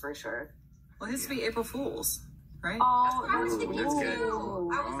Jean's for sure. Well, his would be April Fool's, right? Oh, I was thinking That's good.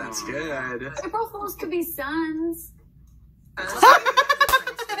 too. That's good. April Fools could be sons.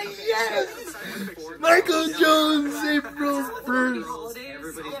 Yes! Michael Jones, April 1st.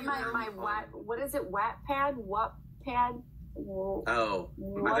 Get my what is it? Wattpad? Wattpad? Oh,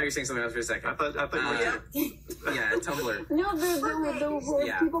 I thought you were saying something else for a second. I thought yeah, Tumblr. No, the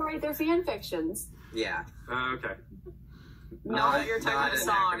Yeah. people write their fan fictions. Yeah. Okay. No, you're talking about a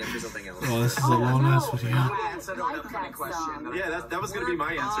song. For something else. Oh, this is a long ass video. Answer to an upcoming question. Yeah, that was going to be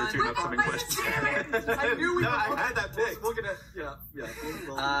my answer to an upcoming question. I knew we I had that pick. We're gonna,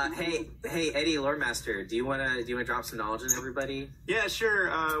 yeah. Hey, Eddie, Lore Master, do you wanna drop some knowledge on everybody? Yeah,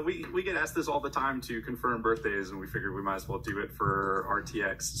 sure. We get asked this all the time to confirm birthdays, and we figured we might as well do it for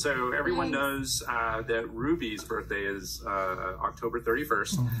RTX. So everyone knows that Ruby's birthday is October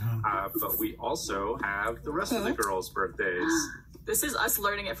 31st, but we also have the rest of the girls' birthdays. This is us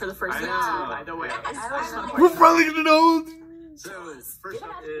learning it for the first I time, know. by the way. We're finally gonna know. So first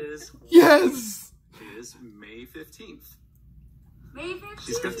up is May 15th. May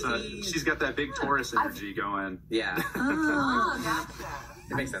 15th. She's got that big Taurus energy going. Yeah. Oh, gotcha.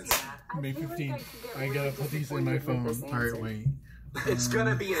 It makes sense. May 15th. I gotta put these in my phone. Alright, wait. It's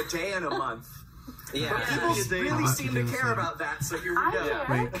gonna be a day and a month. Yeah. People really seem to care about that, so here we go.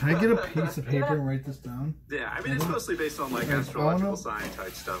 Wait, can I get a piece of paper and write this down? Yeah, I mean, it's mostly based on like astrological sign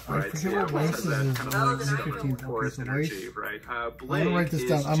type stuff, right? I forget what race has this that is. kind Like of May like 15th. Taurus Okay, so energy, race. right? I'm Blake gonna write this is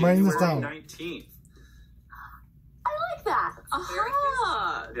down. I'm writing this down. January 19th. I like that.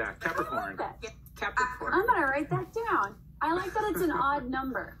 Aha! Yeah, Capricorn. Capricorn. I'm gonna write that down. I like that it's an odd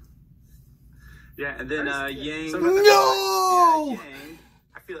number. Yeah, and then Yang. No! Yang.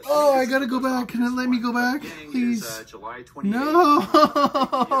 I feel like I gotta go back. Can it let me go back? Yang Please. is July 28th. No!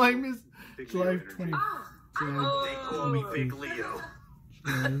 I missed July 20th. They call me Big Leo.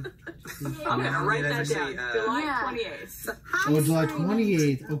 I'm gonna write that down. July 28th. Oh, July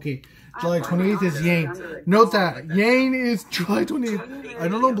 28th. Okay. July 28th is Yang. Note that. Yang is July 28th. I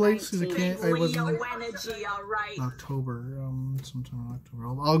don't know Blake's because I wasn't. Energy, all right. October. Sometime in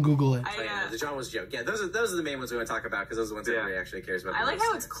October. I'll Google it. The John was a joke. Yeah, those are the main ones we want to talk about because those are the ones that everybody actually cares about. I like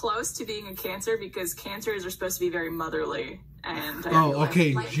how it's close to being a Cancer because Cancers are supposed to be very motherly. And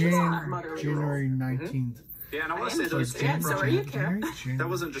okay. like January 19th. Yeah, and I want to say those so are you, Karen? that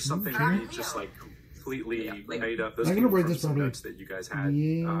wasn't just something that we just like completely made up. Those I'm came gonna write from this some down. notes that you guys had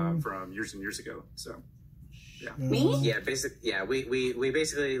from years and years ago. So, yeah. Me? Yeah, we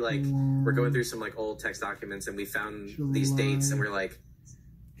basically like we're going through some like old text documents and we found these dates and we're like,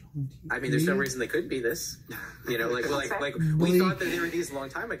 I mean, there's no reason they couldn't be this. You know, like we thought that they were these a long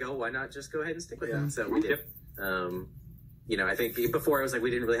time ago. Why not just go ahead and stick with them? So we did. You know, I think before it was like we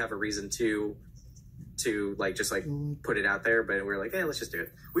didn't really have a reason to like just like put it out there, but we were like, let's just do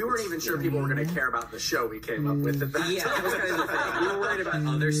it. We weren't even sure people were going to care about the show we came up with at that time. That was kind of the thing. We were worried about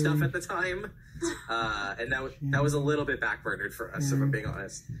other stuff at the time, and that was a little bit backburnered for us, if I'm being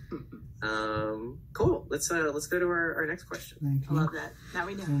honest. Cool. Let's go to our next question. I love that. Now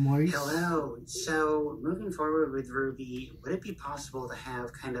we know. Hello. So moving forward with Ruby, would it be possible to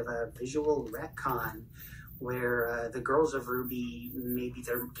have kind of a visual retcon where the girls of Ruby, maybe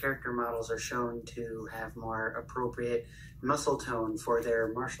their character models are shown to have more appropriate muscle tone for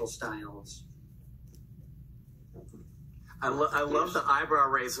their martial styles? I love the eyebrow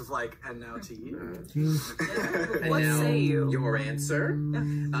raise of like, and now to you. What say you? Your answer?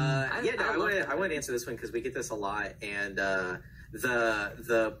 I want to answer this one because we get this a lot, and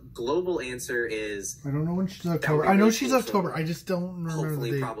the global answer is. I don't know when she's October. I know she's October. I just don't remember.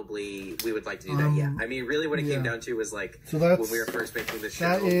 Hopefully, probably we would like to do that. Yeah, I mean, really, what it came down to was like when we were first making the show.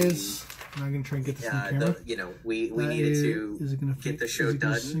 That is. I'm gonna try and get this on camera. We needed to get the show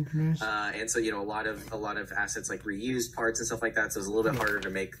done, and so a lot of assets like reused parts and stuff like that. So it's a little bit harder to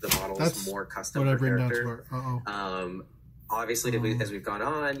make the models more custom per character. Obviously, as we've gone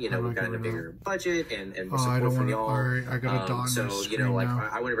on, we've gotten a bigger budget and more support from y'all. I got a dot so like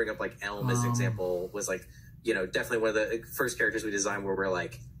I want to bring up like Elm as an example. Was like definitely one of the first characters we designed where we're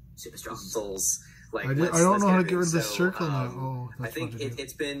like super strong souls. Like, I don't know how to get rid of the circle now. Oh, I think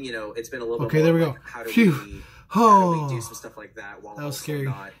it's been, you know, it's been a little bit okay, there we go. How do Phew. how do we do some stuff like that while that was also scary.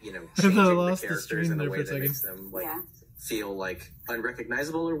 not, you know, I changing thought I the lost the characters stream in a there way for a that second. makes them like feel like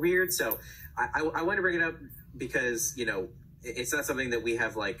unrecognizable or weird. So I want to bring it up because, you know, it's not something that we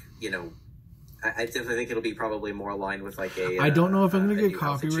have like, you know, I definitely think it'll be probably more aligned with like a. I don't know if I'm gonna get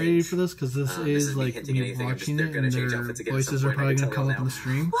copyrighted for this because this is like me watching it and their voices are probably gonna come up in the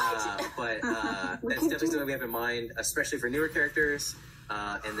stream. But that's definitely something we have in mind, especially for newer characters.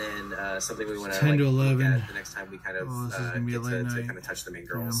 And then something we want to 10 to 11 look at the next time we kind of get to kind of touch the main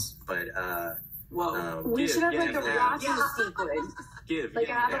girls. But we should have like a Rocky sequence. Like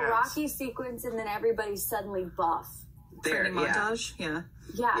have a Rocky sequence and then everybody suddenly buff. Training montage,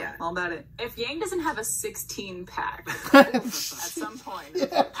 yeah, all about it. If Yang doesn't have a 16-pack at some point,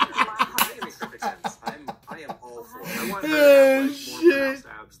 that makes perfect sense. I am all for it. I want her to have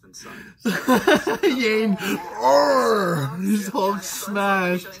more abs than Sun. Yang, he's Hulk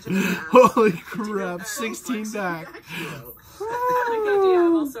smashed. Holy crap, 16 pack. I like the idea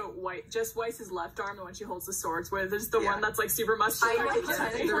of also just Weiss's left arm, the one she holds the swords with, is the one that's like super muscular.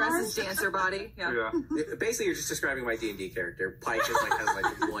 The rest is dancer body. Yeah. Basically, you're just describing my D&D character. Pike just like has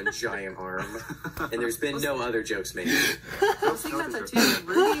like one giant arm, and there's been no other jokes made. I was thinking about that too.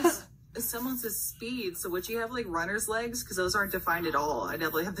 Ruby's someone's speed. So would you have like runner's legs? Because those aren't defined at all. I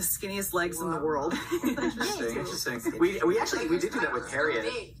definitely have the skinniest legs in the world. Interesting. We did do that with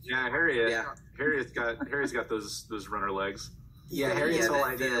Harriet. Yeah, Harriet. Yeah. Harriet's got those runner legs. Yeah, Harriet's whole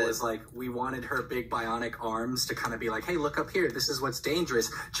idea was like we wanted her big bionic arms to kind of be like, hey, look up here. This is what's dangerous.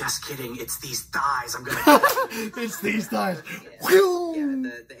 Just kidding. It's these thighs. I'm gonna. It's these thighs.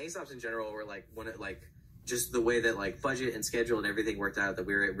 Yeah, the Aesops in general were like just the way that like budget and schedule and everything worked out that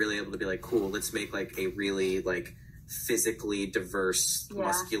we were really able to be like, cool, let's make like a really like physically diverse,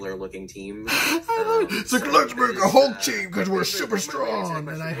 muscular looking team. It's like, let's make a Hulk team because we're super strong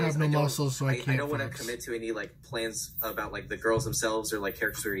and I have no muscles, so I can't. I don't want to commit to any like plans about like the girls themselves or like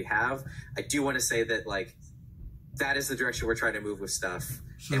characters we already have. I do want to say that like that is the direction we're trying to move with stuff,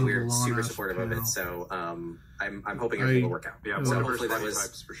 and we're super supportive of it. So I'm hoping everything will work out. Yeah, so hopefully that was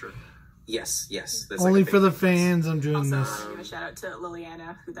types for sure. Yes. That's only like for the fans. I'm doing also, this. Give a shout out to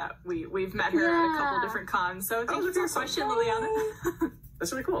Liliana, who we've met her at a couple different cons. So thank you for your question, Liliana.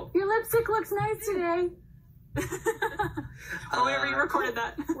 That's really cool. Your lipstick looks nice today. Oh, we recorded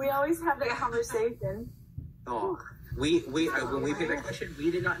that. We always have that conversation. Oh, we when we picked that question,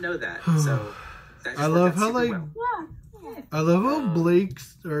 we did not know that. So I love how like. I love how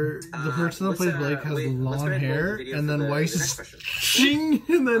Blake's, or the person that plays Blake has long hair, and then Weiss is shing,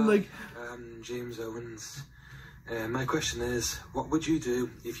 and then like... James Owens. My question is, what would you do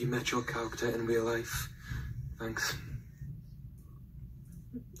if you met your character in real life? Thanks.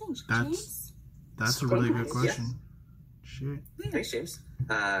 That's a really good question. Shit. Thanks, James.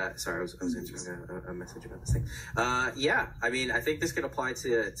 Sorry, I was answering a message about this thing. Yeah, I mean, I think this could apply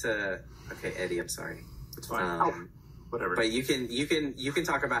to okay, Eddie, I'm sorry. It's fine. Whatever. But you can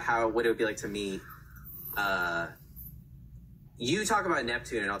talk about what it would be like to meet. You talk about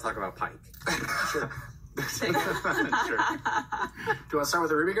Neptune, and I'll talk about Pike. Sure. Sure. Do you want to start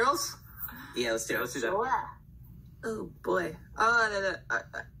with the Ruby girls? Yeah, let's do that. Oh boy. I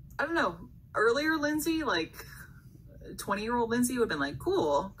don't know. Earlier Lindsay, like 20-year-old Lindsay, would have been like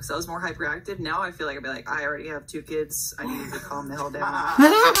cool because I was more hyperactive. Now I feel like I'd be like, I already have 2 kids. I need to calm the hell down.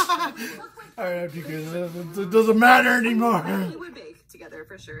 I have 2 kids. It doesn't matter anymore. We would bake together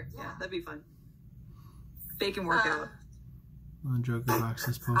for sure. Yeah, that'd be fun. Bake and work out. Joker Box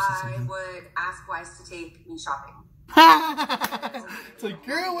has posted I something. would ask Weiss to take me shopping. It's like,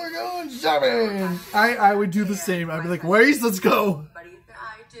 girl, we're going shopping. I would do the same. I'd be like, Weiss, let's go. I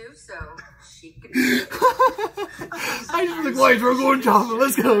do, so she can. I just like, Weiss, we're going shopping.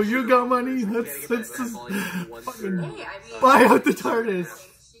 Let's go. You got money. Let's just fucking buy out the TARDIS.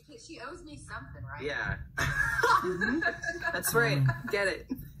 She owes me something, right? Yeah. That's right. Get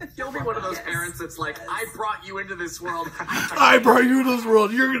it. You'll be one of those parents that's like, I brought you into this world. I brought you into this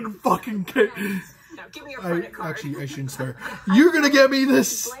world. You're gonna fucking get. Now, give me your credit card. Actually, I shouldn't swear. You're gonna get me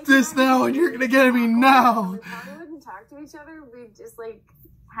this now, and you're gonna get me now. We probably wouldn't talk to each other. We'd just like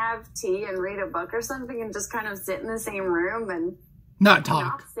have tea and read a book or something, and just kind of sit in the same room and not talk.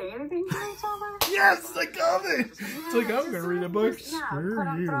 Not say anything to each other. Yes, I got it. It's like I'm gonna read a book. Throw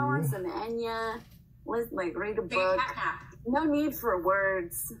on some Enya. Like read a book. No need for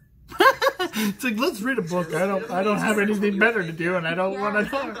words. It's like, let's read a book. I don't have anything better to do, and I don't want to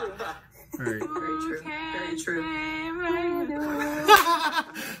talk. Right. Very true.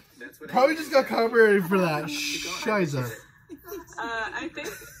 Probably just got copyrighted for that. Shiza. I think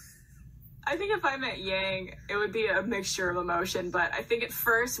I think if I met Yang, it would be a mixture of emotion, but I think at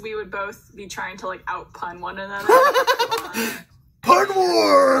first we would both be trying to like out-pun one another. Pun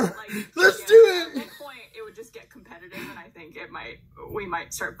war! Like, Let's do it! At one point, it would just get competitive, and I think we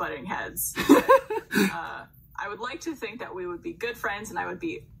might start butting heads. But, I would like to think that we would be good friends, and I would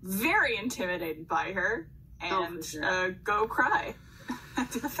be very intimidated by her, and go cry.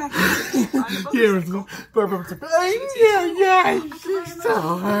 The fact that yeah, she's so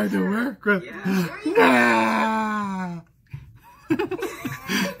hard to work with. Yeah.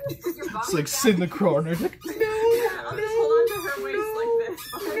 It's like sit in the corner. Like, I'll just hold on to her waist like this.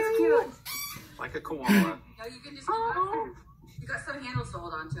 That's cute. Like a koala. No, you can just you got some handles to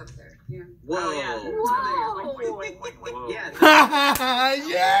hold on to up there. Yeah. Whoa. Oh, yeah. Whoa. Yeah.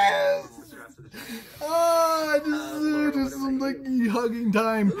 Yes! Oh, just some like hugging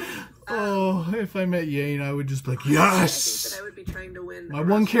time. Oh, if I met Yane, I would just be like, yes! That I would be trying to win. My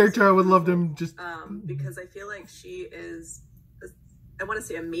one character I would love them just... because I feel like she is, I want to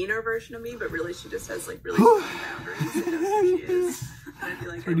say a meaner version of me, but really she just has like really strong boundaries. And that's who she is. And I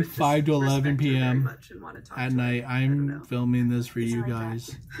feel like 35 to 11 p.m. at night. I I'm filming this for you guys.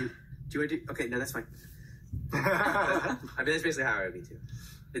 Do you want to do... Okay, no, that's fine. I mean, that's basically how I would be, too.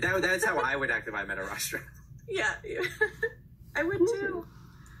 That's how I would act if I met a Rastra. Yeah. I would, too.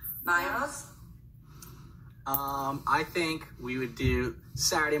 Miles? I think we would do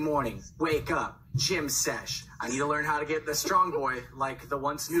Saturday morning, wake up, gym sesh. I need to learn how to get the strong boy like the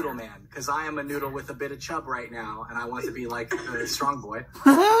once noodle man, because I am a noodle with a bit of chub right now, and I want to be like the strong boy.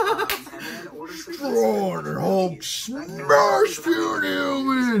 And then order some Hulk smash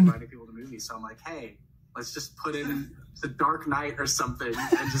human. people to movie, so I'm like, hey, let's just put in The Dark Knight or something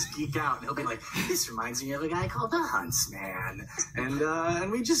and just geek out. And he'll be like, this reminds me of a guy called the Huntsman.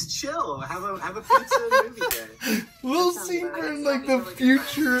 And we just chill, have a pizza movie day. We'll see in like the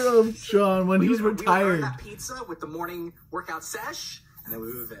future of John when he's retired. We order that pizza with the morning workout sesh, and then we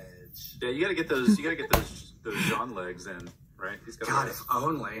move veg. Yeah, you gotta get those John legs in, right? He's got God, if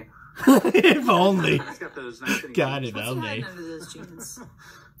only. If only. He's got those nice God, if only. None of those jeans.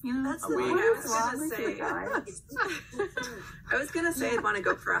 You know, that's the thing I was gonna say I'd want to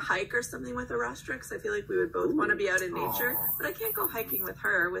go for a hike or something with a Rastra, because I feel like we would both want to be out in nature. But I can't go hiking with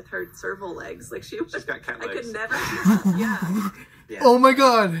her serval legs. Like she's got cat legs. I could never. Yeah. Oh my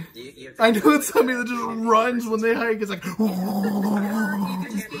god. You I know it's somebody that just runs when they hike. It's like, You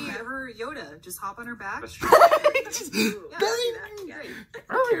could just be her Yoda. Just hop on her back. That's true.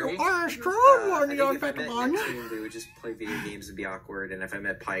 We would just play video games and be awkward, and if I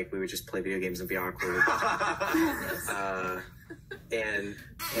met Pike, we would just play video games and be awkward. And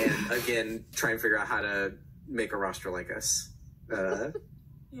again, try and figure out how to make a roster like us,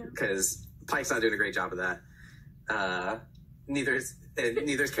 because Pike's not doing a great job of that. Neither's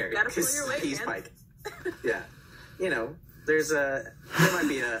Carrie, because he's Pike. Yeah, you know. There might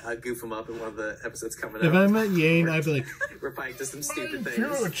be a goof 'em up in one of the episodes coming up. if I met Yane, I'd be like, where Pike does some stupid things.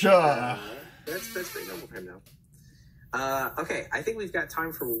 That's pretty normal for him now. Okay, I think we've got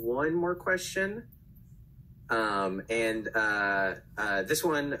time for one more question. This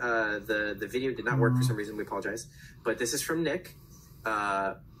one, the video did not work for some reason. We apologize. But this is from Nick.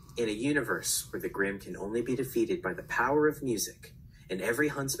 In a universe where the Grim can only be defeated by the power of music, and every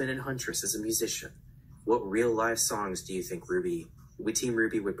huntsman and huntress is a musician, what real-life songs do you think Team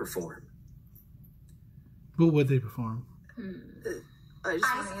Rwby would perform? What would they perform? I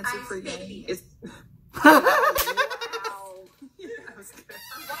just want to answer for Yang.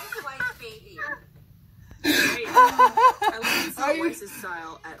 White baby. I love not Weiss's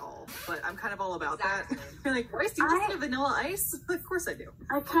style at all, but I'm kind of all about that. You're like, Weiss, do you listen to Vanilla Ice? Of course I do.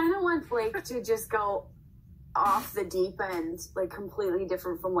 I kind of want Blake to just go off the deep end, like completely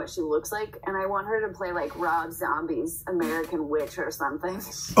different from what she looks like, and I want her to play like Rob Zombie's American Witch or something.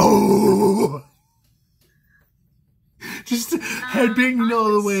 Oh! Just headbanging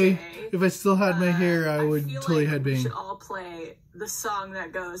all the way. If I still had my hair, I would totally headbang. We should all play the song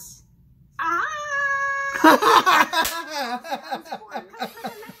that goes,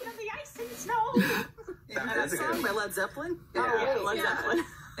 That song by Led Zeppelin? Led Zeppelin.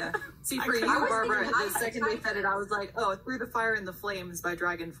 Yeah. See, for you, Barbara, the second they said it, I was like, oh, Through the Fire and the Flames by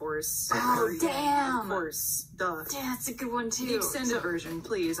Dragon Force. Oh, damn. Of course. Duh. Yeah, that's a good one, too. The extended version,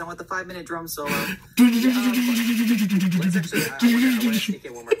 please. I want the 5-minute drum solo. Let's actually, I want to sneak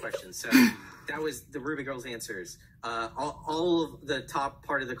in one more question. So, that was the Rwby Girls' answers. All of the top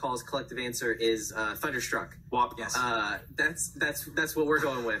part of the call's collective answer is Thunderstruck. WAP, yes. That's what we're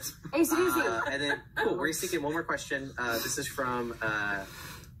going with. And then, cool, we're going to sneak in one more question. This is from...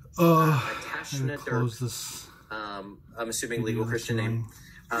 I'm gonna close this. I'm assuming legal Christian name.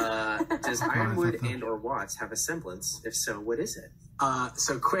 Does Ironwood and or Watts have a semblance? If so, what is it?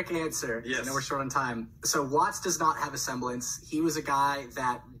 So quick answer. Yes. I know we're short on time. So Watts does not have a semblance. He was a guy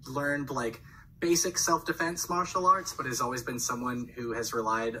that learned like basic self-defense martial arts, but has always been someone who has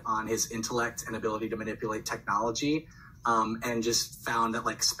relied on his intellect and ability to manipulate technology. And just found that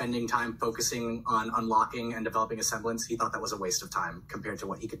like spending time focusing on unlocking and developing a semblance, he thought that was a waste of time compared to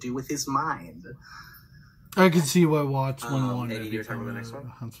what he could do with his mind. I can see why Watts wanted you were talking about the next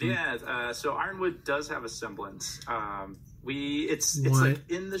one? Yeah, so Ironwood does have a semblance. It's like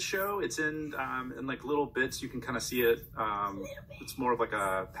in the show. It's in like little bits. You can kind of see it. It's more of like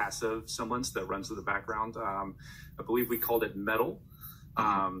a passive semblance that runs through the background. I believe we called it metal.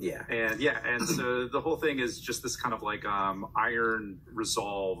 And so the whole thing is just this kind of like iron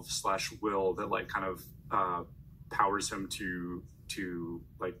resolve / will that like kind of powers him to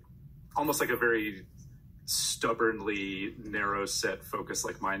like almost like a very stubbornly narrow set focus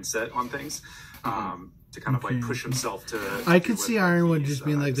like mindset on things. To kind of like push himself to. I could see Ironwood just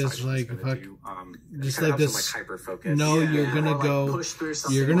being like this, like just like this. Like hyper focus. No, you're gonna go.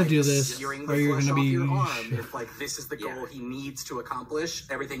 You're gonna do this, or you're gonna be. If like this is the goal he needs to accomplish,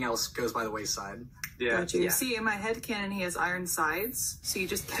 everything else goes by the wayside. Yeah. Gotcha. Yeah. See, in my headcanon, he has iron sides, so you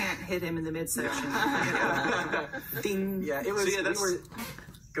just can't hit him in the midsection. Ding. Yeah, it was.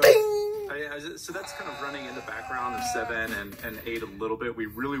 So, so that's kind of running in the background of 7 and 8 a little bit. We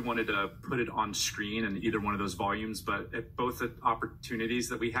really wanted to put it on screen in either one of those volumes, but at both the opportunities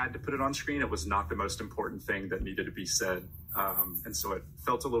that we had to put it on screen, it was not the most important thing that needed to be said. And so it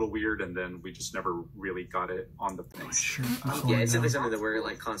felt a little weird, and then we just never really got it on the page. Sure. Yeah, it's definitely something that we're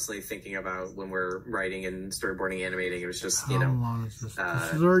like constantly thinking about when we're writing and storyboarding, animating. It was just, you know, how long is this?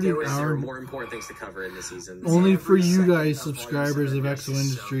 This is already there were more important things to cover in the season. Only for you guys, subscribers of Exo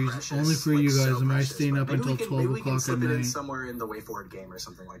Industries. Only for you guys. Am I staying up until 12 o'clock at night? Somewhere in the Way Forward game or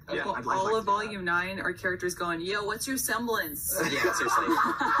something like that. Yeah. All of Volume 9 are characters going, "Yo, what's your semblance?" Yeah, seriously.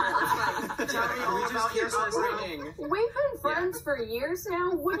 Tell me all about your upbringing. We've been friends for years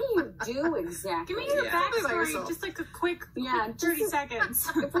now. What do you do exactly? Give me your backstory, just like a quick 30 seconds.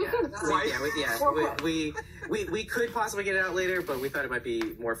 If we could, we could possibly get it out later, but we thought it might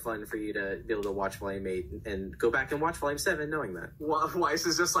be more fun for you to be able to watch Volume 8 and go back and watch Volume 7 knowing that. Weiss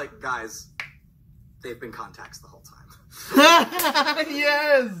is just like, guys, they've been contacts the whole time.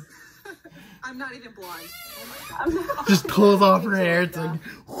 Yes! I'm not even blonde. Oh my god. Just close off her hair. It's like,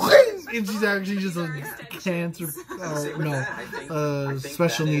 and she's actually just a cancer.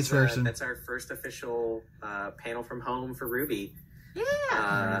 Special needs person. That's our first official panel from home for Rwby.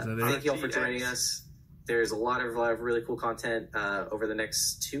 Yeah. Thank you all for joining us. There's a lot of really cool content over the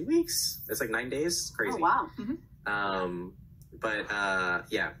next 2 weeks. It's like 9 days. Crazy. Oh, wow.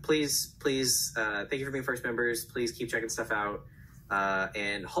 Yeah, please, thank you for being first members. Please keep checking stuff out.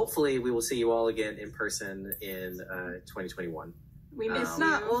 And hopefully we will see you all again in person in 2021. We miss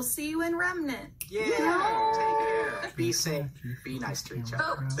not. We'll see you in Remnant. Yeah. Take care. Be safe. Be nice to each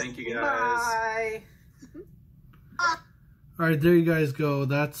other. Thank you guys. Bye. All right, there you guys go.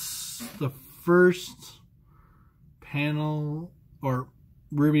 That's the first panel or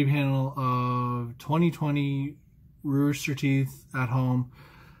Rwby panel of 2020 Rooster Teeth at Home.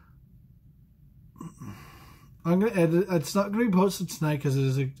 I'm gonna edit. It's not gonna be posted tonight because it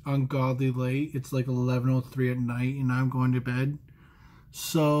is ungodly late. It's like 11:03 at night, and I'm going to bed.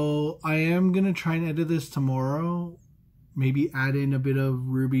 So I am gonna try and edit this tomorrow. Maybe add in a bit of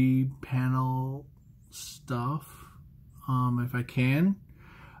Rwby panel stuff, if I can.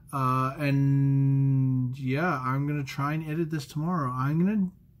 And yeah, I'm gonna try and edit this tomorrow. I'm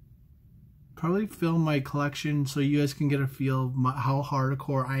gonna probably film my collection so you guys can get a feel of how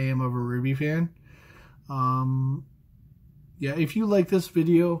hardcore I am of a Rwby fan. Yeah, if you like this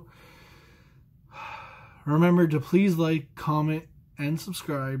video, remember to please like, comment, and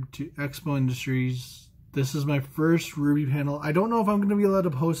subscribe to Expo Industries. This is my first Rwby panel. I don't know if I'm going to be allowed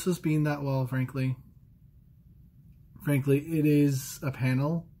to post this being that well, frankly. Frankly, it is a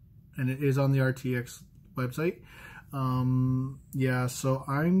panel, and it is on the RTX website. Yeah, so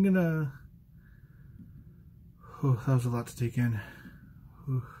I'm going to... that was a lot to take in.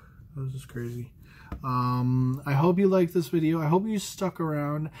 That was just crazy. I hope you liked this video. I hope you stuck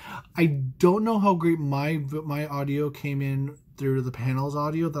around. I don't know how great my audio came in through the panel's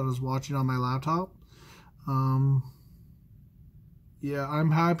audio that I was watching on my laptop. Yeah,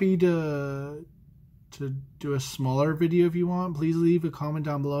 I'm happy to do a smaller video if you want. Please leave a comment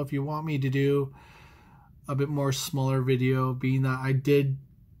down below if you want me to do a bit more smaller video, being that I did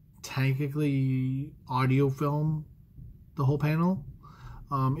technically audio film the whole panel.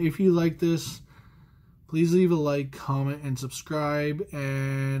 If you like this, Please leave a like, comment, and subscribe,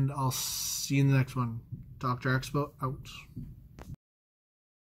 and I'll see you in the next one. Dr. Expo out.